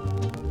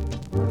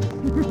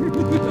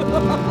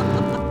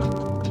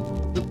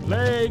 The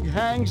plague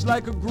hangs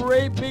like a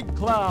great big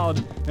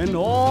cloud, and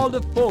all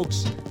the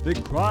folks, they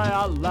cry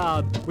out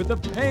loud with the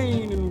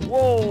pain and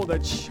woe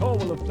that sure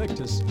will afflict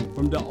us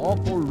from the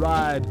awful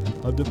ride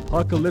of the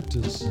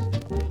apocalyptus.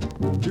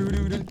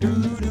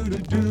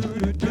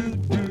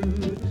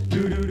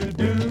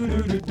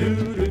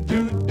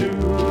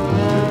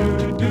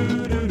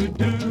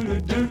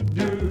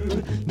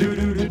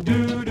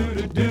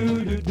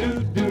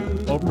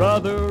 Oh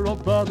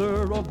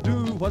brother, oh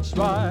do what's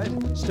right.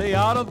 Stay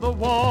out of the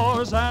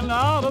wars and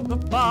out of the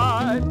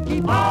fight.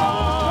 Keep out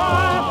of the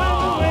strife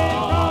and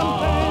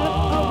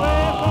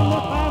away from the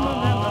famine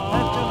and the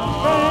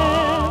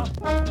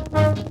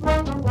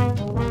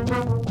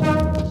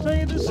pestilence. Say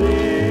the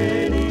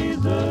cities,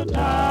 the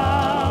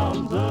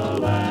towns, the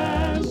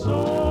land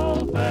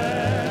so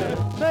fair.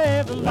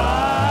 Save the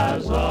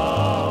lives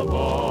of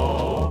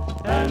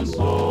all and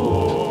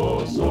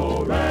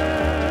so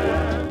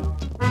rare.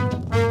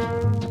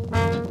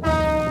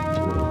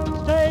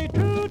 Stay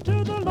true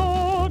to the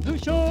Lord, who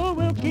sure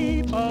will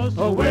keep us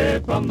away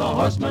from the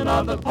horsemen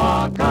of the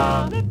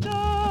apocalypse.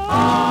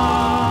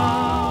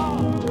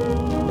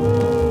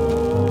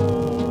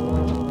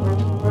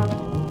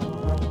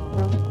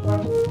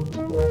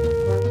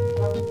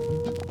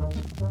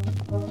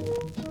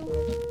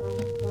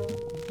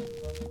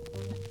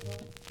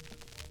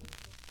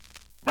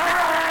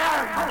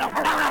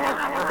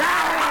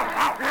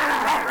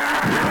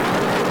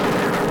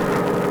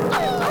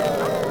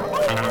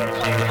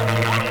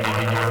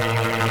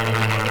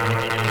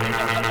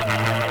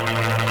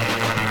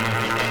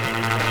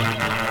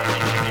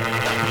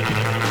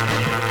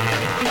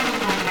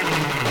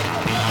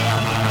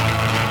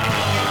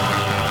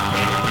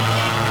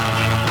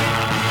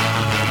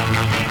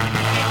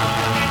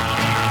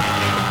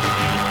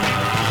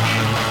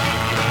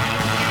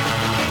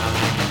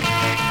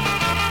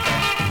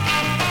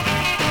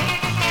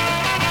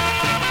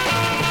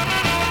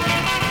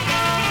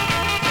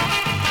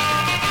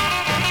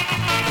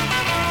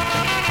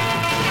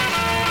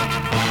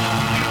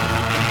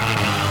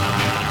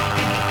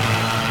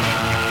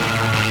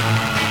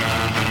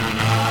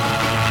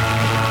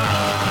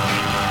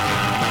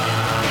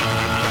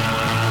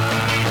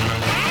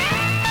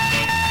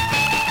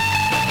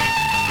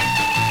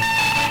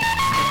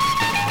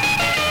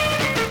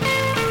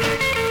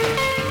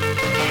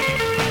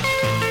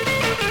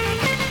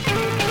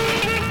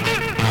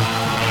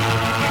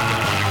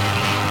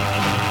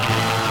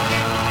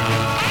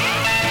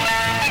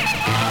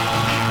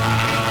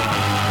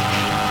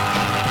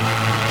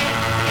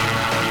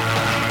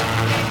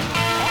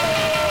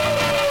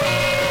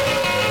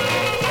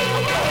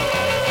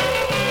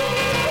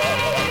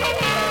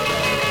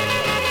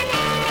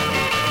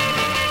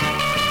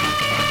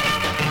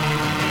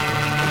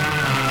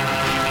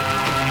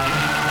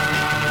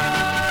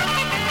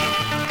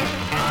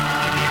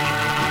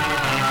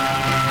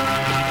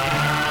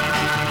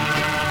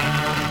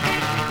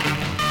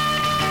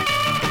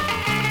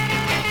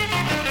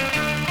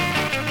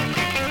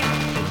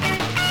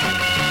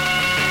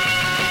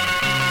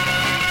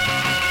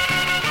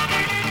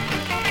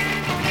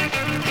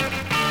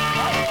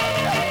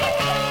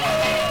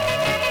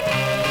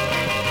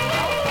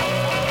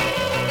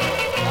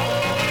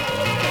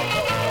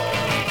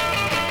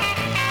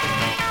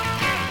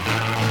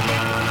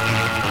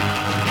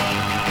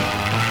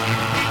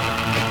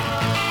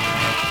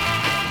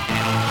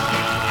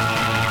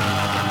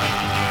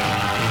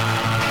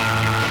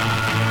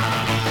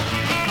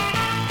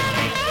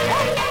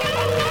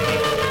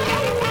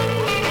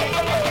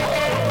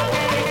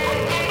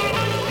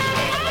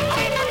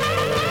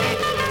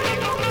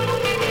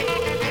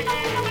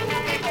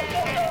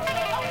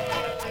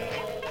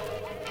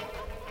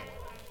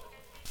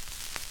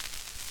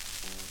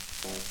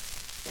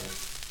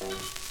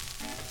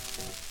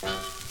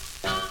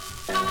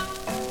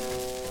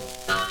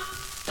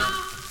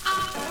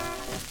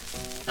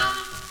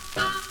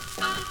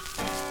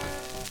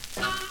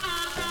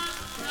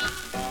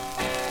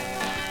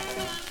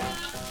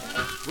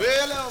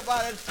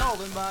 Everybody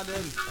talking about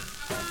them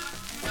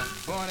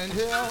burning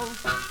hell.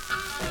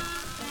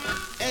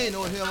 Ain't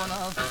no hell on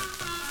earth.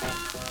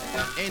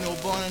 Ain't no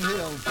burning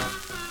hell.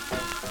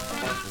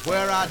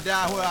 Where I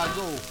die, where I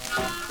go.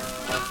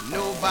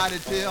 Nobody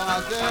tell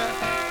out there.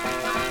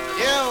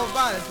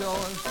 Everybody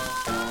talking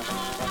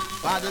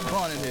about the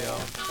burning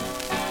hell.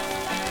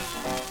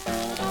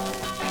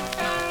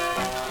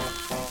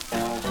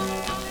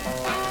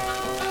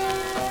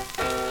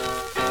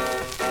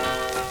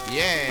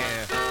 Yeah.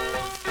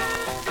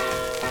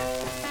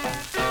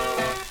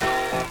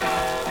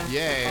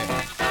 Yeah.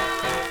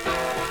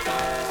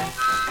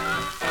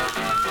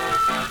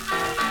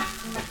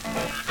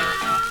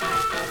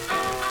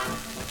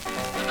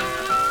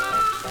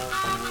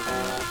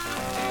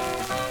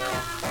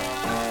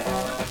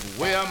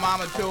 Well,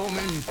 Mama told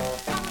me,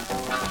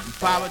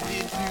 Papa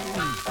did too.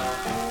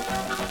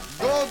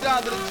 Go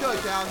down to the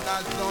church house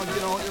now, son,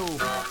 get on you.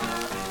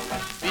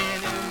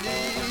 Bend in the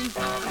knee.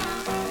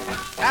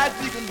 Ask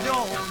Deacon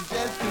Jones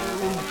just to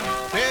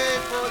pray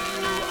for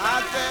you. I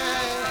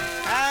said,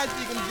 ask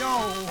Deacon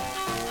Jones.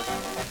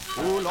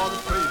 Oh, Lord,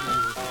 pray for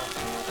you.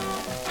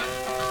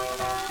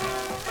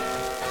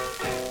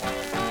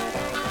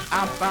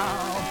 I'm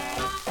found.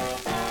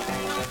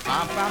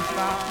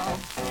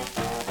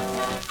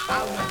 I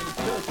went to the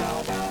church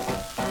house.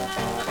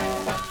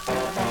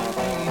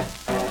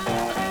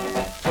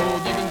 Told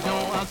Deacon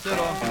Jones, I said,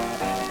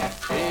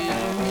 hey, you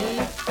me?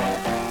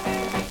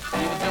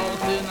 Deacon Jones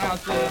said, I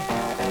said,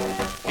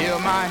 hear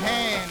my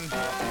hand.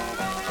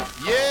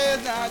 Yeah,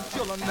 now,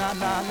 children,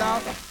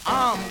 now,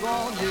 I'm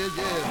gone,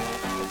 yeah.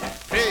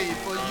 Pray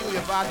for you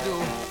if I do.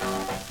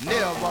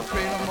 Never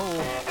pray no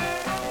more.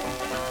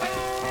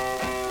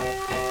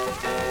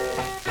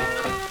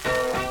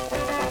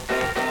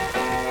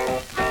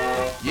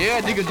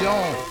 Yeah, Deacon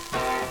Jones.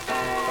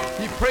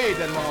 He prayed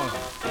that morning.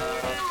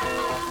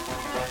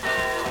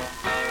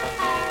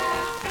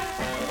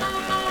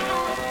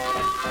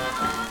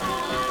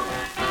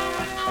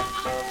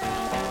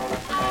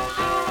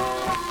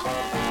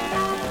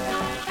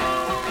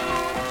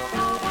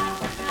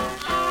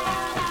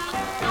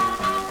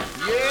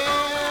 Yeah,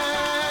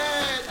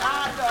 I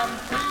done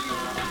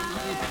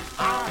prayed.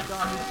 I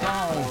done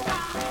song.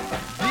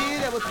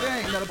 Did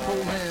everything that a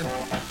poor man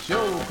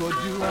sure could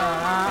do.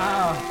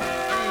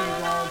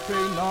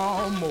 Pray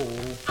no more.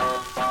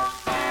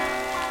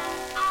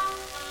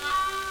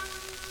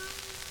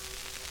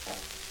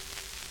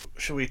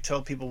 Should we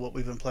tell people what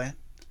we've been playing?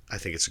 I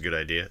think it's a good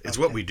idea. It's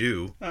what we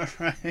do. All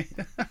right.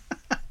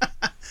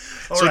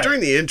 So during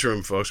the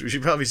interim, folks, we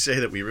should probably say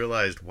that we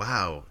realized,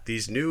 wow,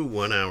 these new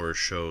 1 hour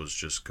shows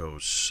just go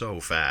so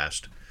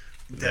fast.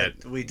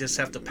 That we just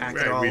have to pack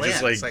it all in.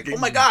 Just It's like, oh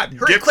my God,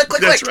 hurry, quick.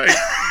 That's right.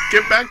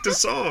 Get back to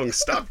songs.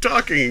 Stop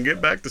talking and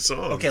get back to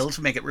songs. Okay, let's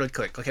make it really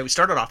quick. Okay, we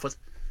started off with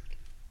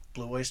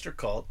Blue Oyster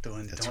Cult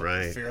doing That's Don't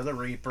right. Fear the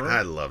Reaper.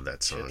 I love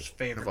that song. Chip's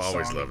favorite I've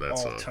always song loved that of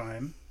song. all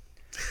time.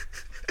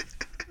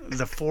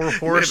 The Four We've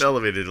Horsemen.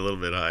 elevated a little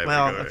bit high.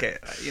 Well, okay,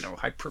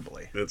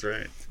 hyperbole. That's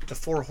right. The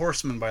Four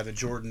Horsemen by the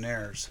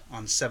Jordanaires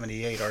on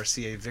 78,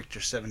 RCA Victor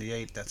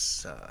 78.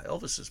 That's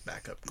Elvis's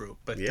backup group.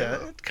 But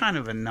kind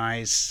of a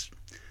nice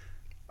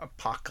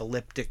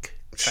apocalyptic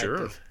type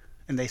of...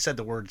 And they said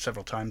the word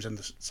several times in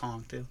the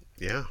song, too.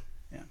 Yeah.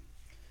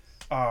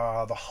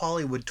 The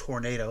Hollywood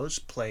Tornadoes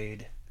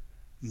played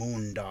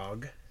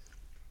Moondog.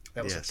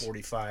 That was a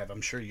 45.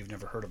 I'm sure you've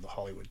never heard of the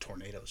Hollywood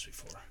Tornadoes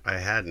before. I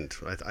hadn't.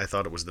 I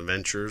thought it was the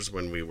Ventures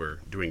when we were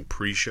doing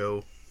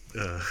pre-show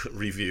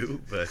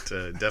review, but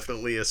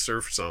definitely a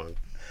surf song.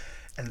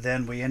 And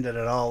then we ended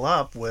it all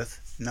up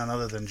with none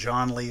other than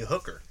John Lee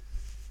Hooker.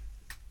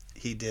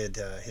 He did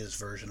his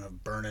version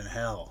of Burnin'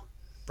 Hell.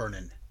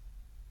 Burnin'.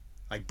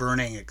 Like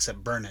burning,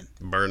 except burnin'.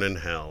 Burnin'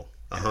 Hell.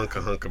 A hunk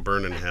of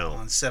burnin' hell.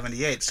 On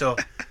 78. So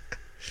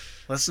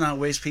let's not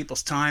waste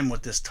people's time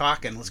with this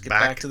talking. Let's get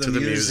back to the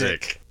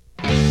music.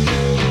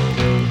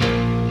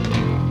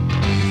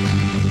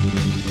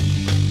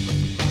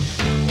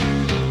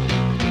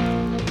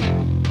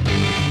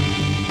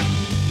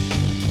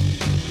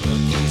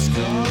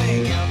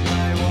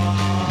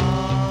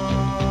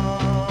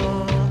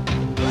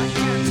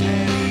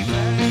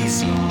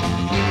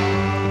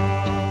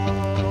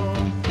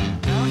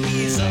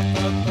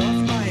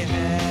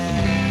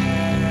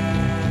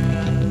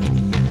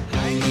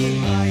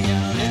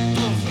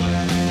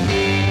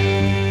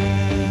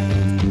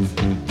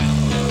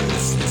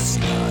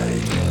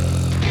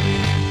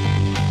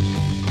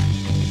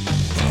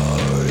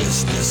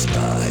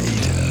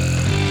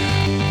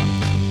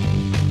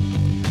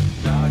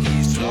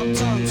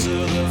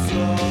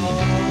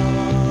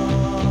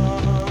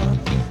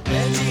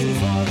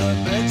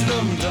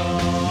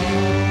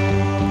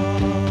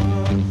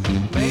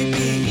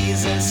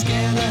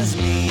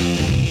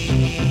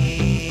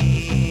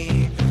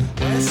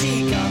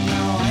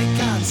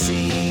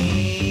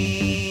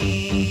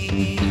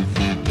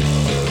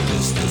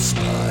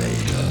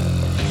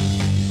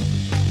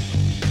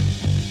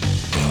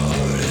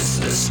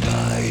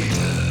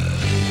 Spider.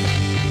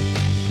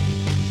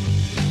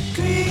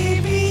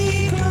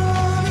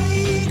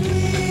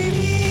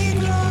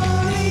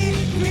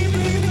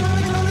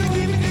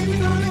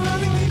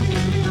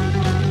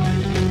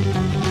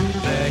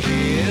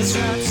 is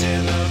wrapped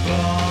in a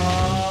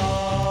ball.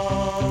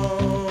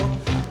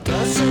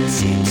 Doesn't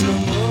seem to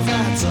move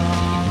at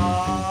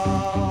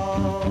all.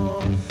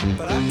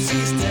 But I'm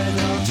teased and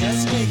I'll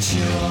just make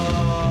sure.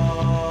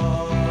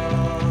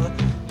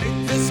 Pick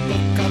this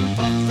book up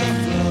off the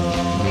floor.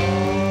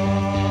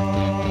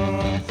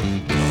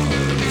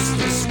 God is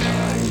the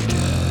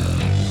spider.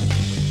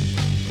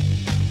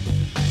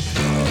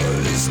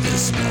 God is the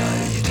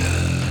spider.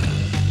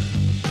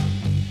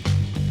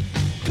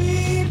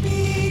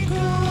 Creepy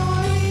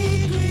crawly,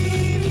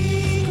 creepy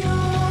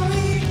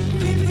crawly,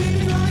 creepy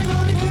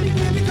crawly,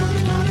 creepy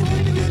crawly, creepy crawly,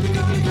 creepy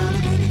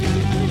crawly.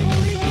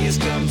 He's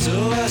come to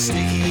a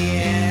sticky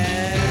end.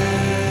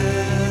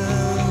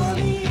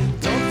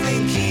 Don't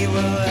think he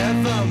will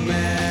ever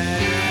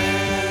mend.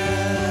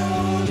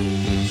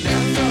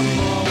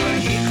 Nevermore will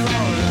he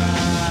crawl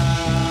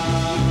round.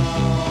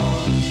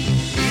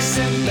 He's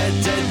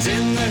embedded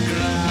in the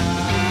ground.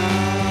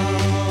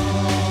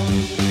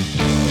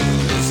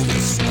 God is the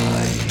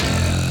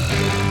spider.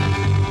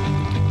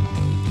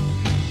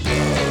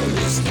 God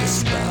is the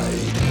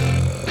spider.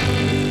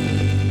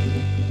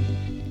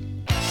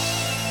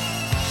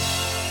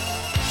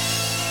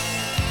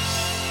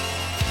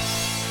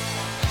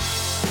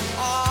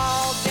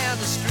 All down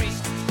the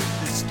street,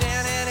 they're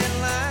standing in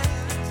line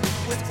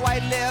with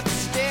white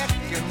lipstick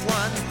and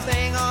one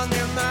thing on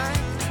their mind.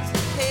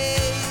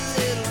 Hey,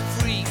 little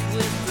freak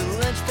with the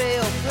lunch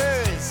pail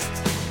purse,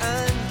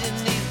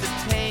 underneath the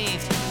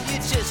paint,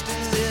 you're just a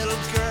little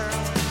girl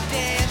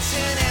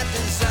dancing at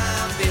the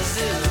zombie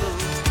zoo.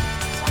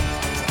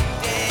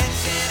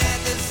 Dancing at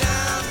the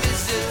zombie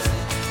zoo.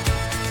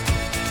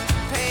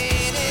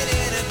 Painted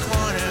in a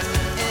corner,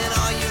 and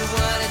all you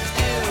wanna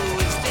do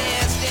is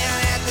dance down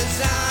at the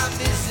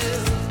zombie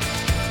zoo.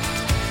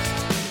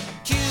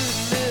 Cute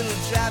little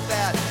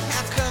dropout,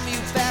 how come you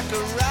back a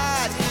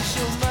ride? Is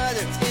your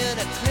mother in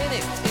a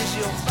clinic? Is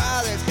your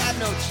father got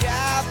no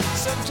job?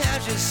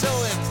 Sometimes you're so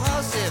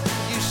impulsive,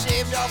 you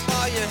shaved off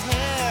all your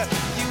hair.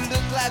 You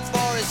look like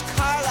Boris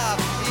Karloff,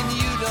 and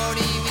you don't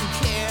even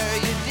care.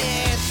 You're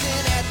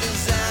dancing at the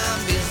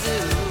zombie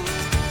zoo.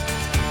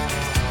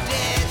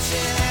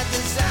 Dancing at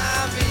the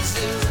zombie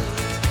zoo.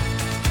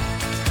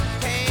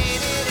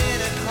 Painted in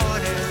a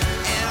corner,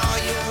 and all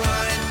you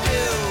wanna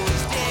do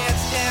is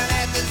dance down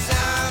at the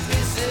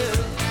zombie zoo.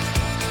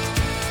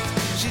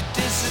 She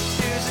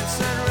disappears at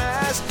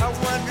sunrise. I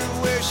wonder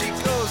where she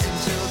goes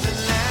until the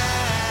night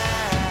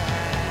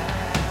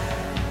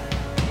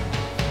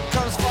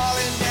comes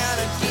falling down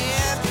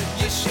again.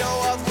 You show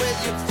up with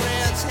your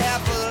friends,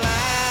 half alive.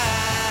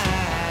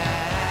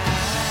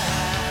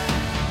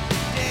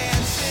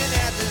 Dancing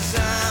at the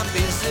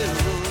zombie zoo.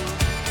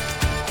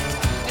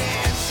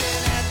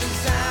 Dancing at the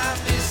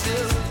zombie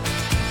zoo.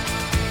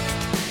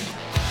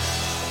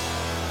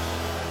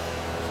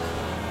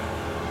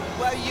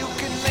 Well, you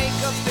can make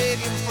a big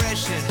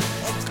impression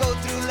or go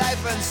through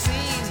life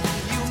unseen.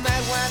 You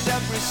might wind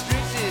up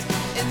restricted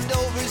and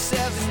over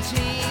 17.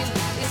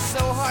 It's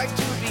so hard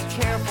to be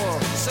careful,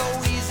 so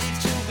easy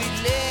to be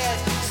led.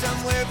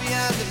 Somewhere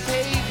beyond the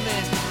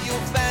pavement,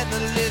 you'll find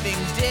the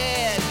living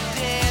dead.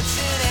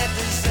 Dancing at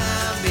the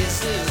zombie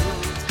zoo.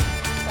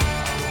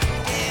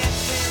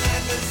 Dancing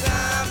at the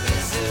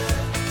zombie zoo.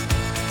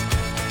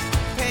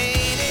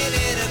 Painted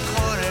in a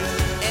corner,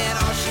 and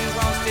all she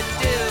wants to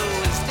do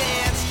is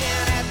dance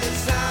down at the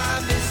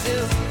zombie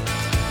zoo.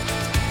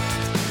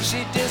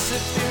 She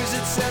disappears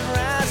at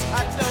sunrise.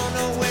 I don't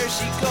know where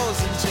she goes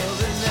until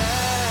the night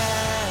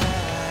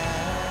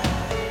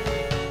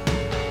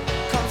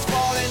comes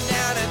falling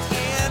down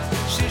again.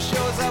 She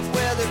shows up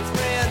with her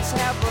friends,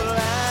 half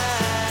alive.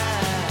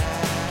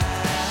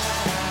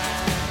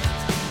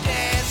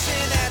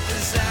 Dancing at the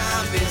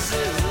zombie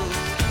zoo.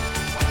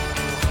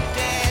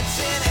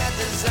 Dancing at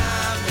the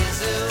zombie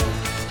zoo.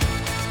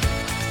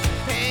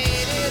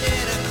 Painted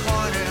in a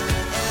corner,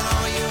 and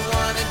all you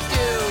wanna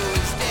do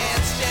is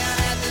dance down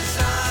at the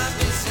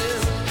zombie zoo.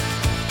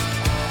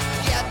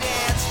 Yeah,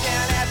 dance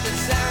down at the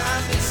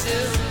zombie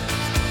zoo.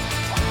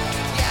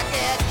 Yeah,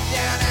 get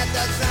down at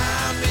the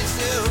zombie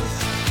zoo.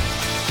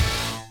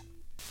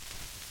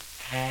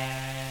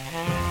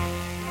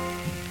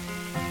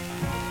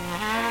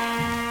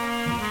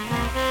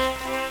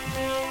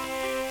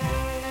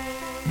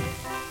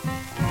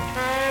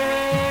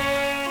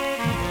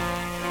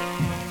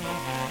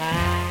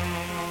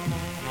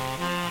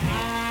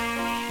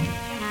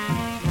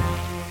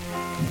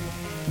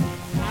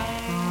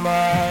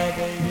 My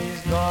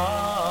baby's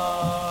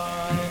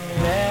gone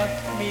and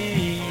left me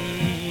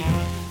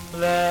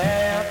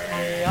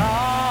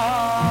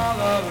all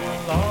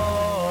alone.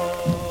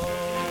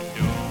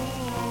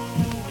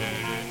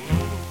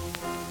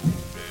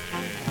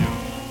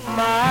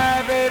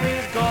 My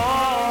baby's gone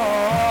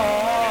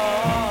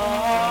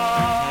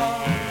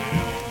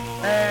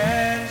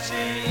and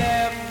she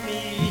left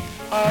me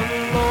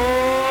alone,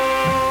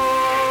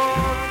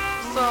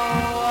 so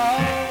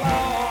alone.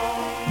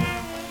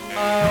 I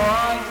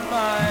want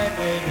my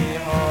baby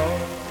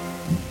home.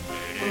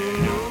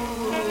 Ooh.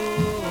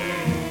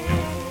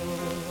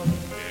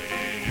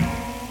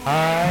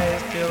 I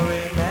still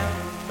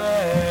remember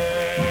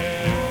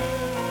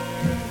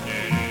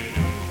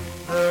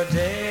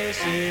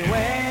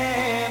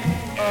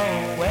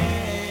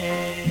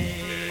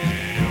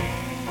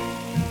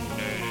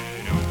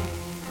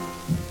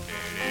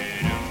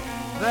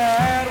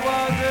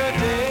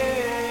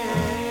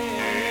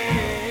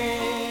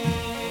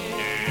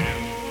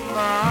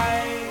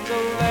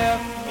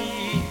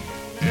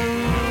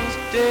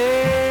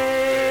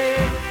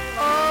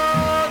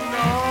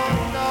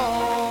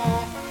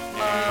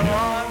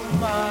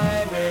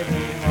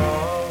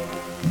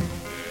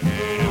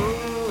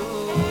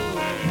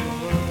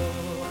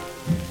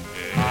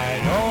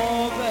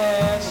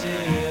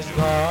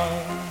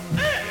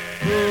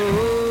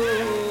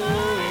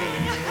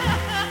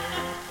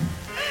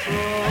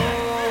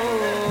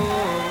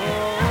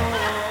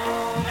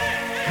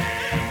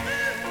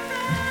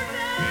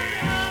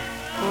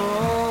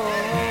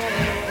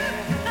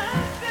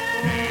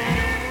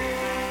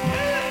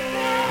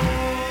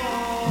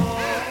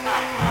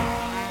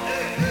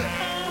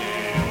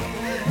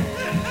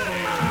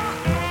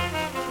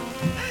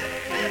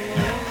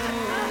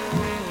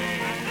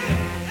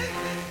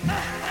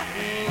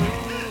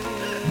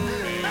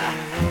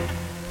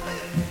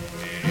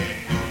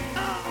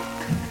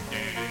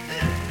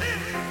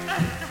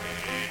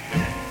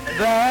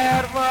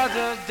That was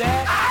the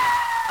death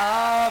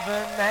of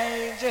an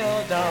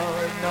angel,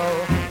 don't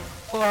know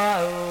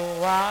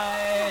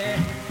why.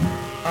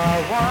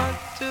 I want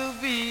to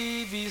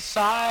be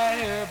beside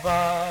her,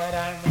 but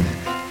I'm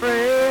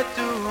afraid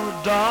to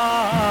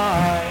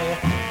die.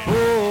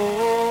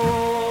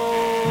 Oh,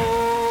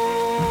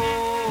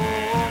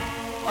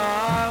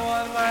 I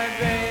want my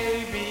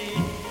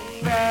baby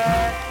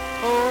back.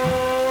 Oh,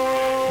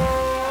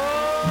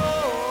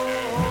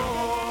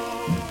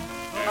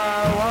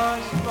 I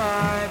want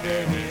my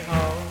baby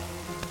home.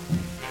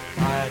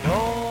 I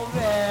know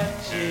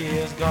that she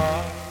is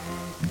gone,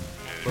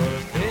 but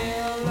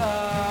still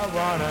I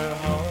want her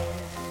home.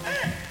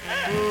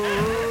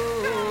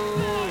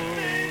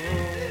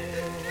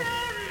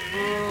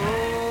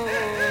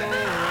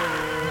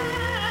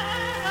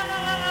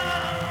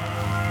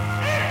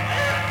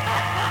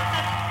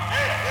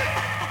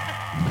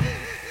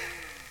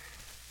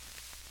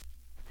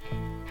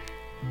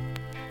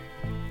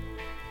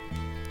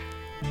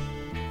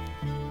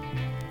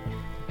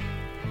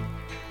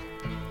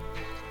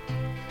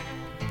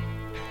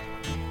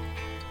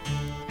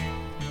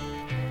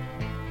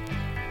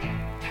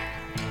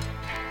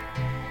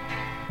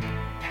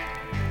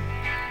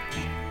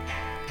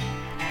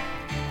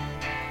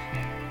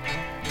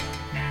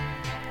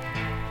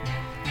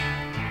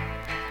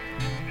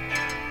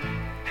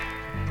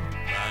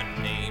 My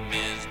name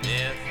is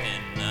death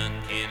and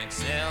none can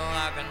excel.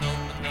 I can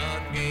open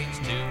the gates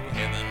to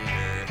heaven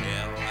or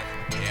hell. I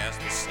can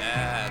cast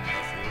aside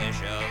the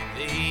flesh of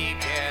thee,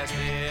 cast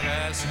it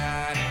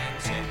aside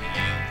and set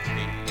you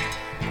free.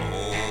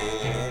 Oh,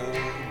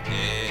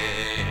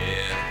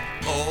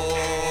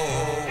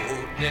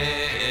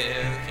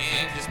 death,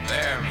 can't you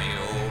spare me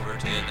over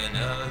till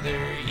another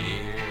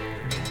year?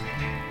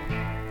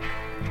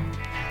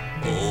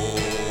 Oh,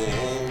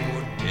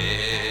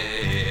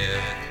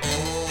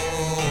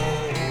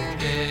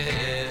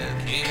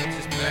 death, can't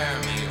you spare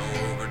me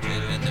over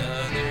till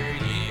another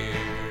year?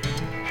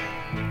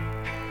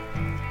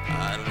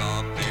 I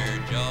lock their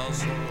jaws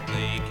so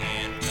they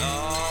can't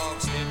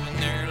talk, snipping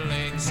their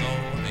legs so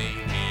they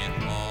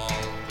can't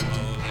walk,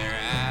 close their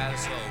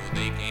eyes so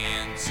they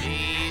can't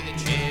see. The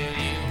chill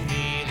you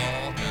feel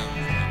all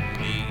comes from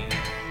me.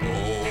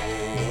 Oh,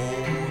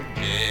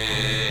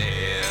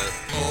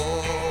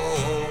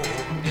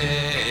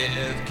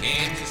 death,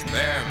 can't you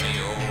spare me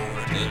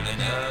over till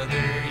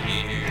another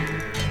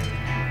year?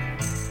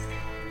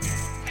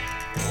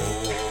 Oh,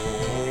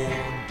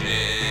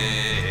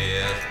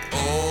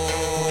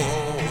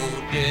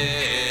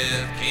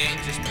 death,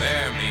 can't you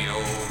spare me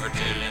over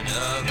till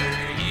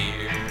another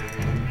year?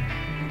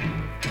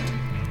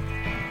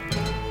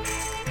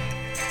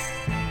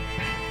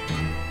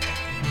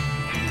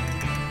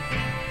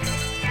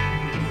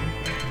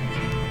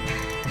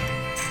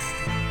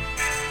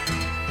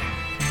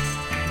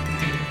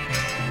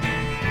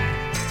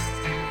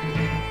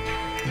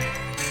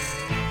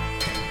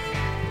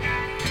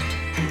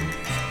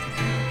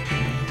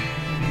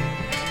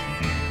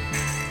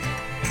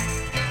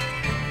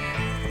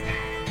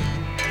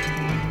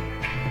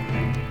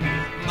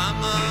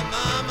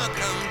 Mama,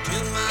 come to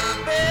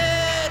my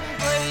bed and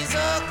blaze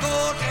a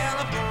cold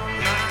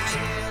California night.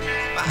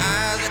 My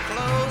eyes are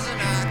closed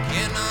and I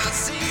cannot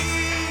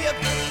see. I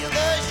feel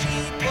the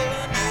sheep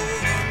pulling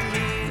over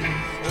me.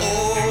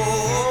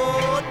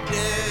 Oh,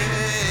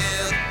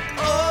 death,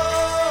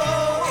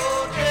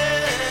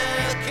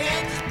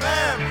 can't you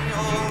spare me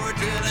over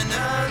till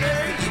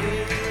another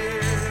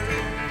year?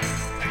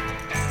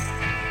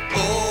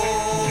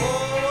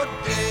 Oh,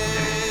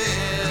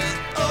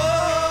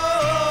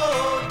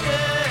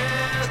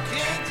 death,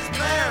 can't you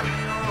spare me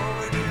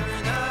over till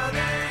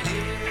another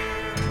year?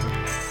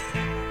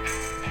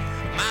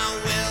 My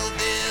wealth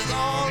is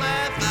all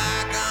that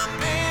like a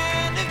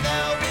man, if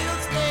thou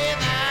wilt stay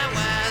thy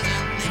wise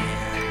and then.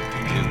 To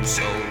do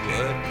so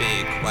would be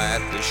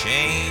quite the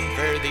shame,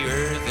 for the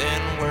earth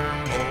and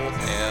worm both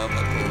have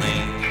a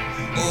claim.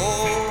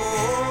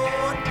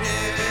 Oh,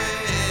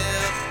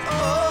 death,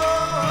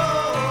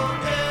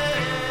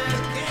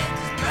 can't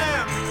you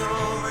spare me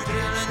over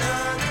till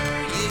another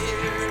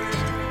year?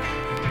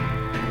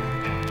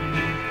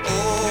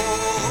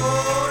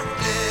 Oh,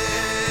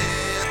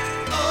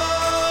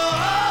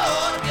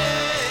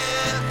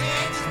 death,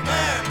 can't you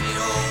spare me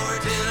over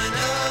till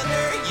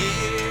another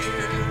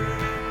year?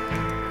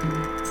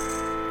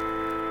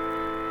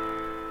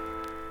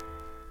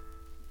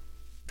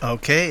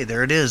 Okay,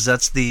 there it is.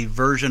 That's the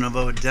version of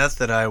 "Oh Death"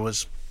 that I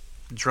was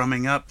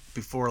drumming up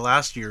before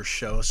last year's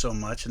show so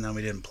much, and then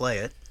we didn't play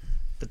it.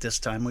 But this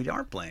time we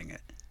are playing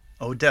it.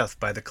 "Oh Death"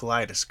 by the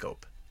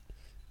Kaleidoscope.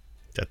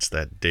 That's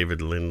that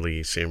David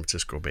Lindley San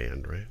Francisco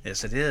band, right?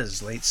 Yes, it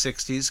is. Late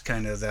 60s,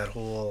 kind of that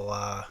whole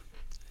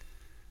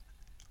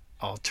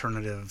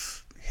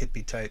alternative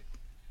hippie type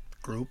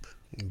group.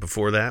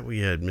 Before that, we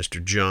had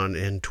Mr. John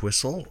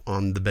Entwistle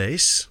on the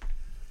bass.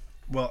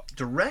 Well,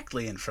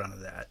 directly in front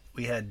of that,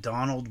 we had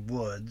Donald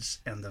Woods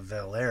and the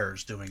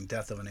Valairs doing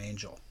 "Death of an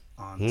Angel"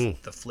 on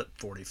the Flip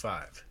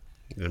 45.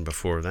 And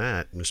before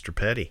that, Mr.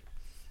 Petty.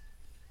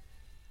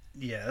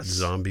 Yes.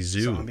 Zombie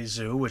Zoo. Zombie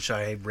Zoo, which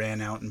I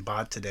ran out and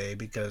bought today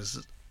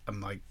because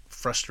I'm like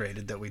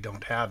frustrated that we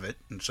don't have it,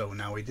 and so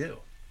now we do.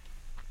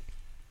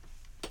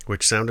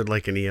 Which sounded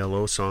like an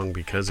ELO song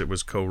because it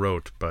was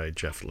co-wrote by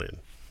Jeff Lynne.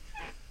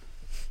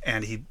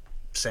 And he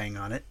sang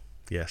on it.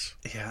 Yes.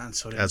 Yeah, and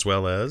so did as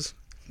well as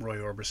Roy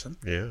Orbison.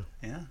 Yeah.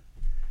 Yeah.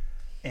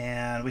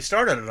 And we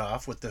started it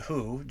off with The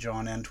Who,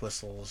 John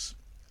Entwistle's,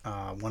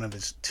 one of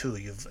his two,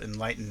 you've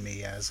enlightened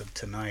me as of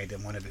tonight,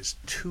 and one of his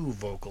two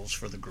vocals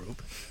for the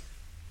group.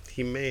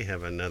 He may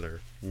have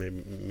another,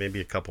 maybe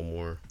a couple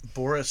more.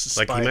 Boris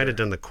Spider. Like he might have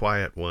done the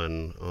quiet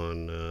one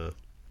on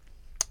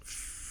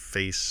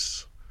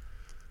Face,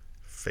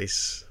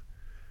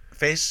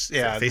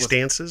 yeah. Face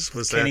Dances?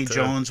 Was Kenny that?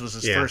 Jones was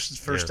his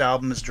first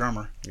album as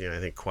drummer. Yeah, I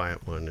think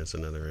Quiet One is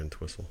another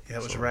Entwistle. Yeah,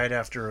 it was right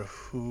after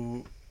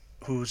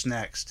Who's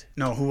Next?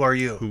 No, Who Are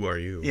You? Who Are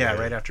You? Yeah,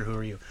 right after Who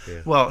Are You?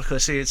 Yeah. Well,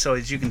 see, so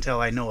as you can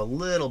tell, I know a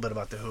little bit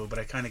about The Who, but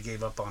I kind of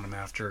gave up on them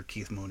after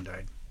Keith Moon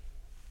died.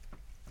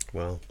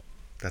 Well,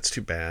 that's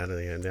too bad.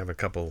 They have a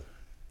couple.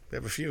 They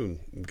have a few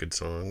good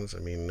songs. I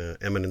mean,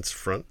 Eminence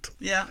Front.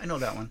 Yeah, I know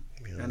that one.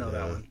 I know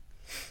that one.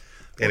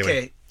 Anyway.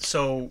 Okay,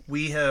 so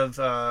we have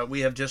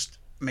just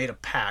made a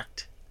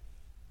pact,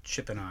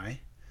 Chip and I,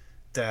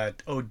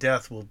 that "Oh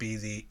Death" will be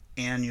the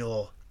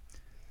annual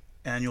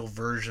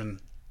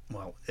version.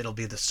 Well, it'll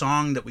be the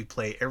song that we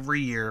play every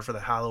year for the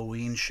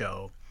Halloween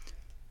show,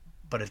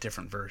 but a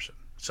different version.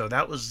 So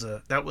that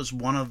was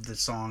one of the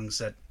songs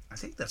that I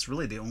think that's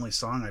really the only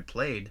song I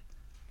played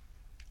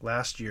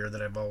last year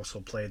that I've also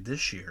played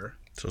this year.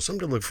 So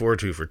something to look forward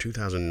to for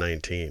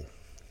 2019.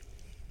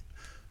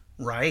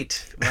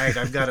 Right.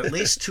 I've got at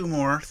least two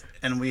more,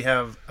 and we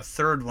have a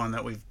third one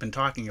that we've been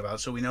talking about.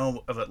 So we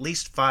know of at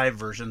least 5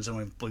 versions,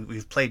 and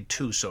we've played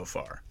 2 so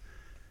far.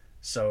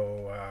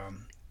 So,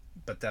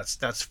 but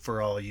that's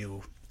for all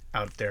you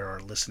out there,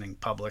 our listening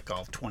public,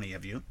 all 20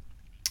 of you,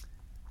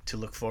 to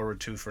look forward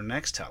to for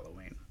next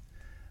Halloween.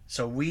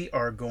 So we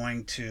are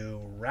going to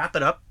wrap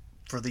it up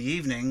for the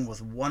evening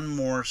with one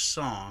more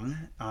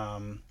song.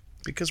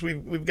 Because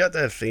we've got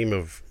that theme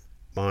of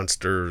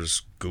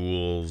monsters,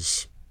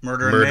 ghouls,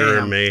 murder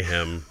and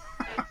mayhem.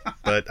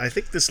 But I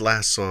think this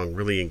last song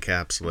really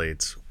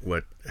encapsulates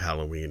what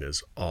Halloween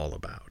is all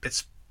about.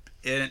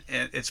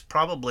 It's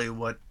probably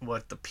what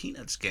the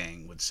Peanuts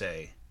gang would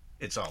say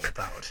it's all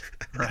about,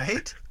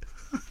 right?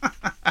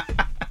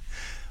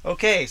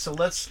 Okay, so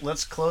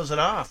let's close it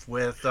off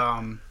with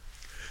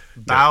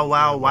Bow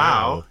Wow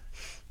Wow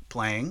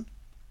playing.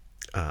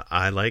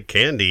 I Like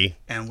Candy.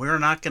 And we're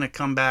not going to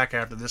come back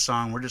after this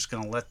song. We're just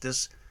going to let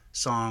this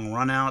song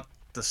run out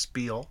the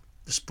spiel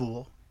and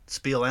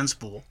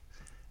spool.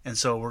 And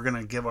so we're going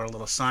to give our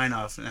little sign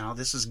off now.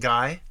 This is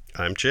Guy.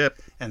 I'm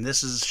Chip. And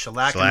this is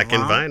Shellac and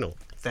Vinyl.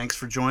 Thanks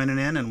for joining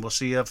in, and we'll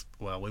see you.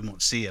 Well, we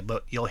won't see you,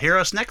 but you'll hear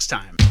us next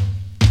time.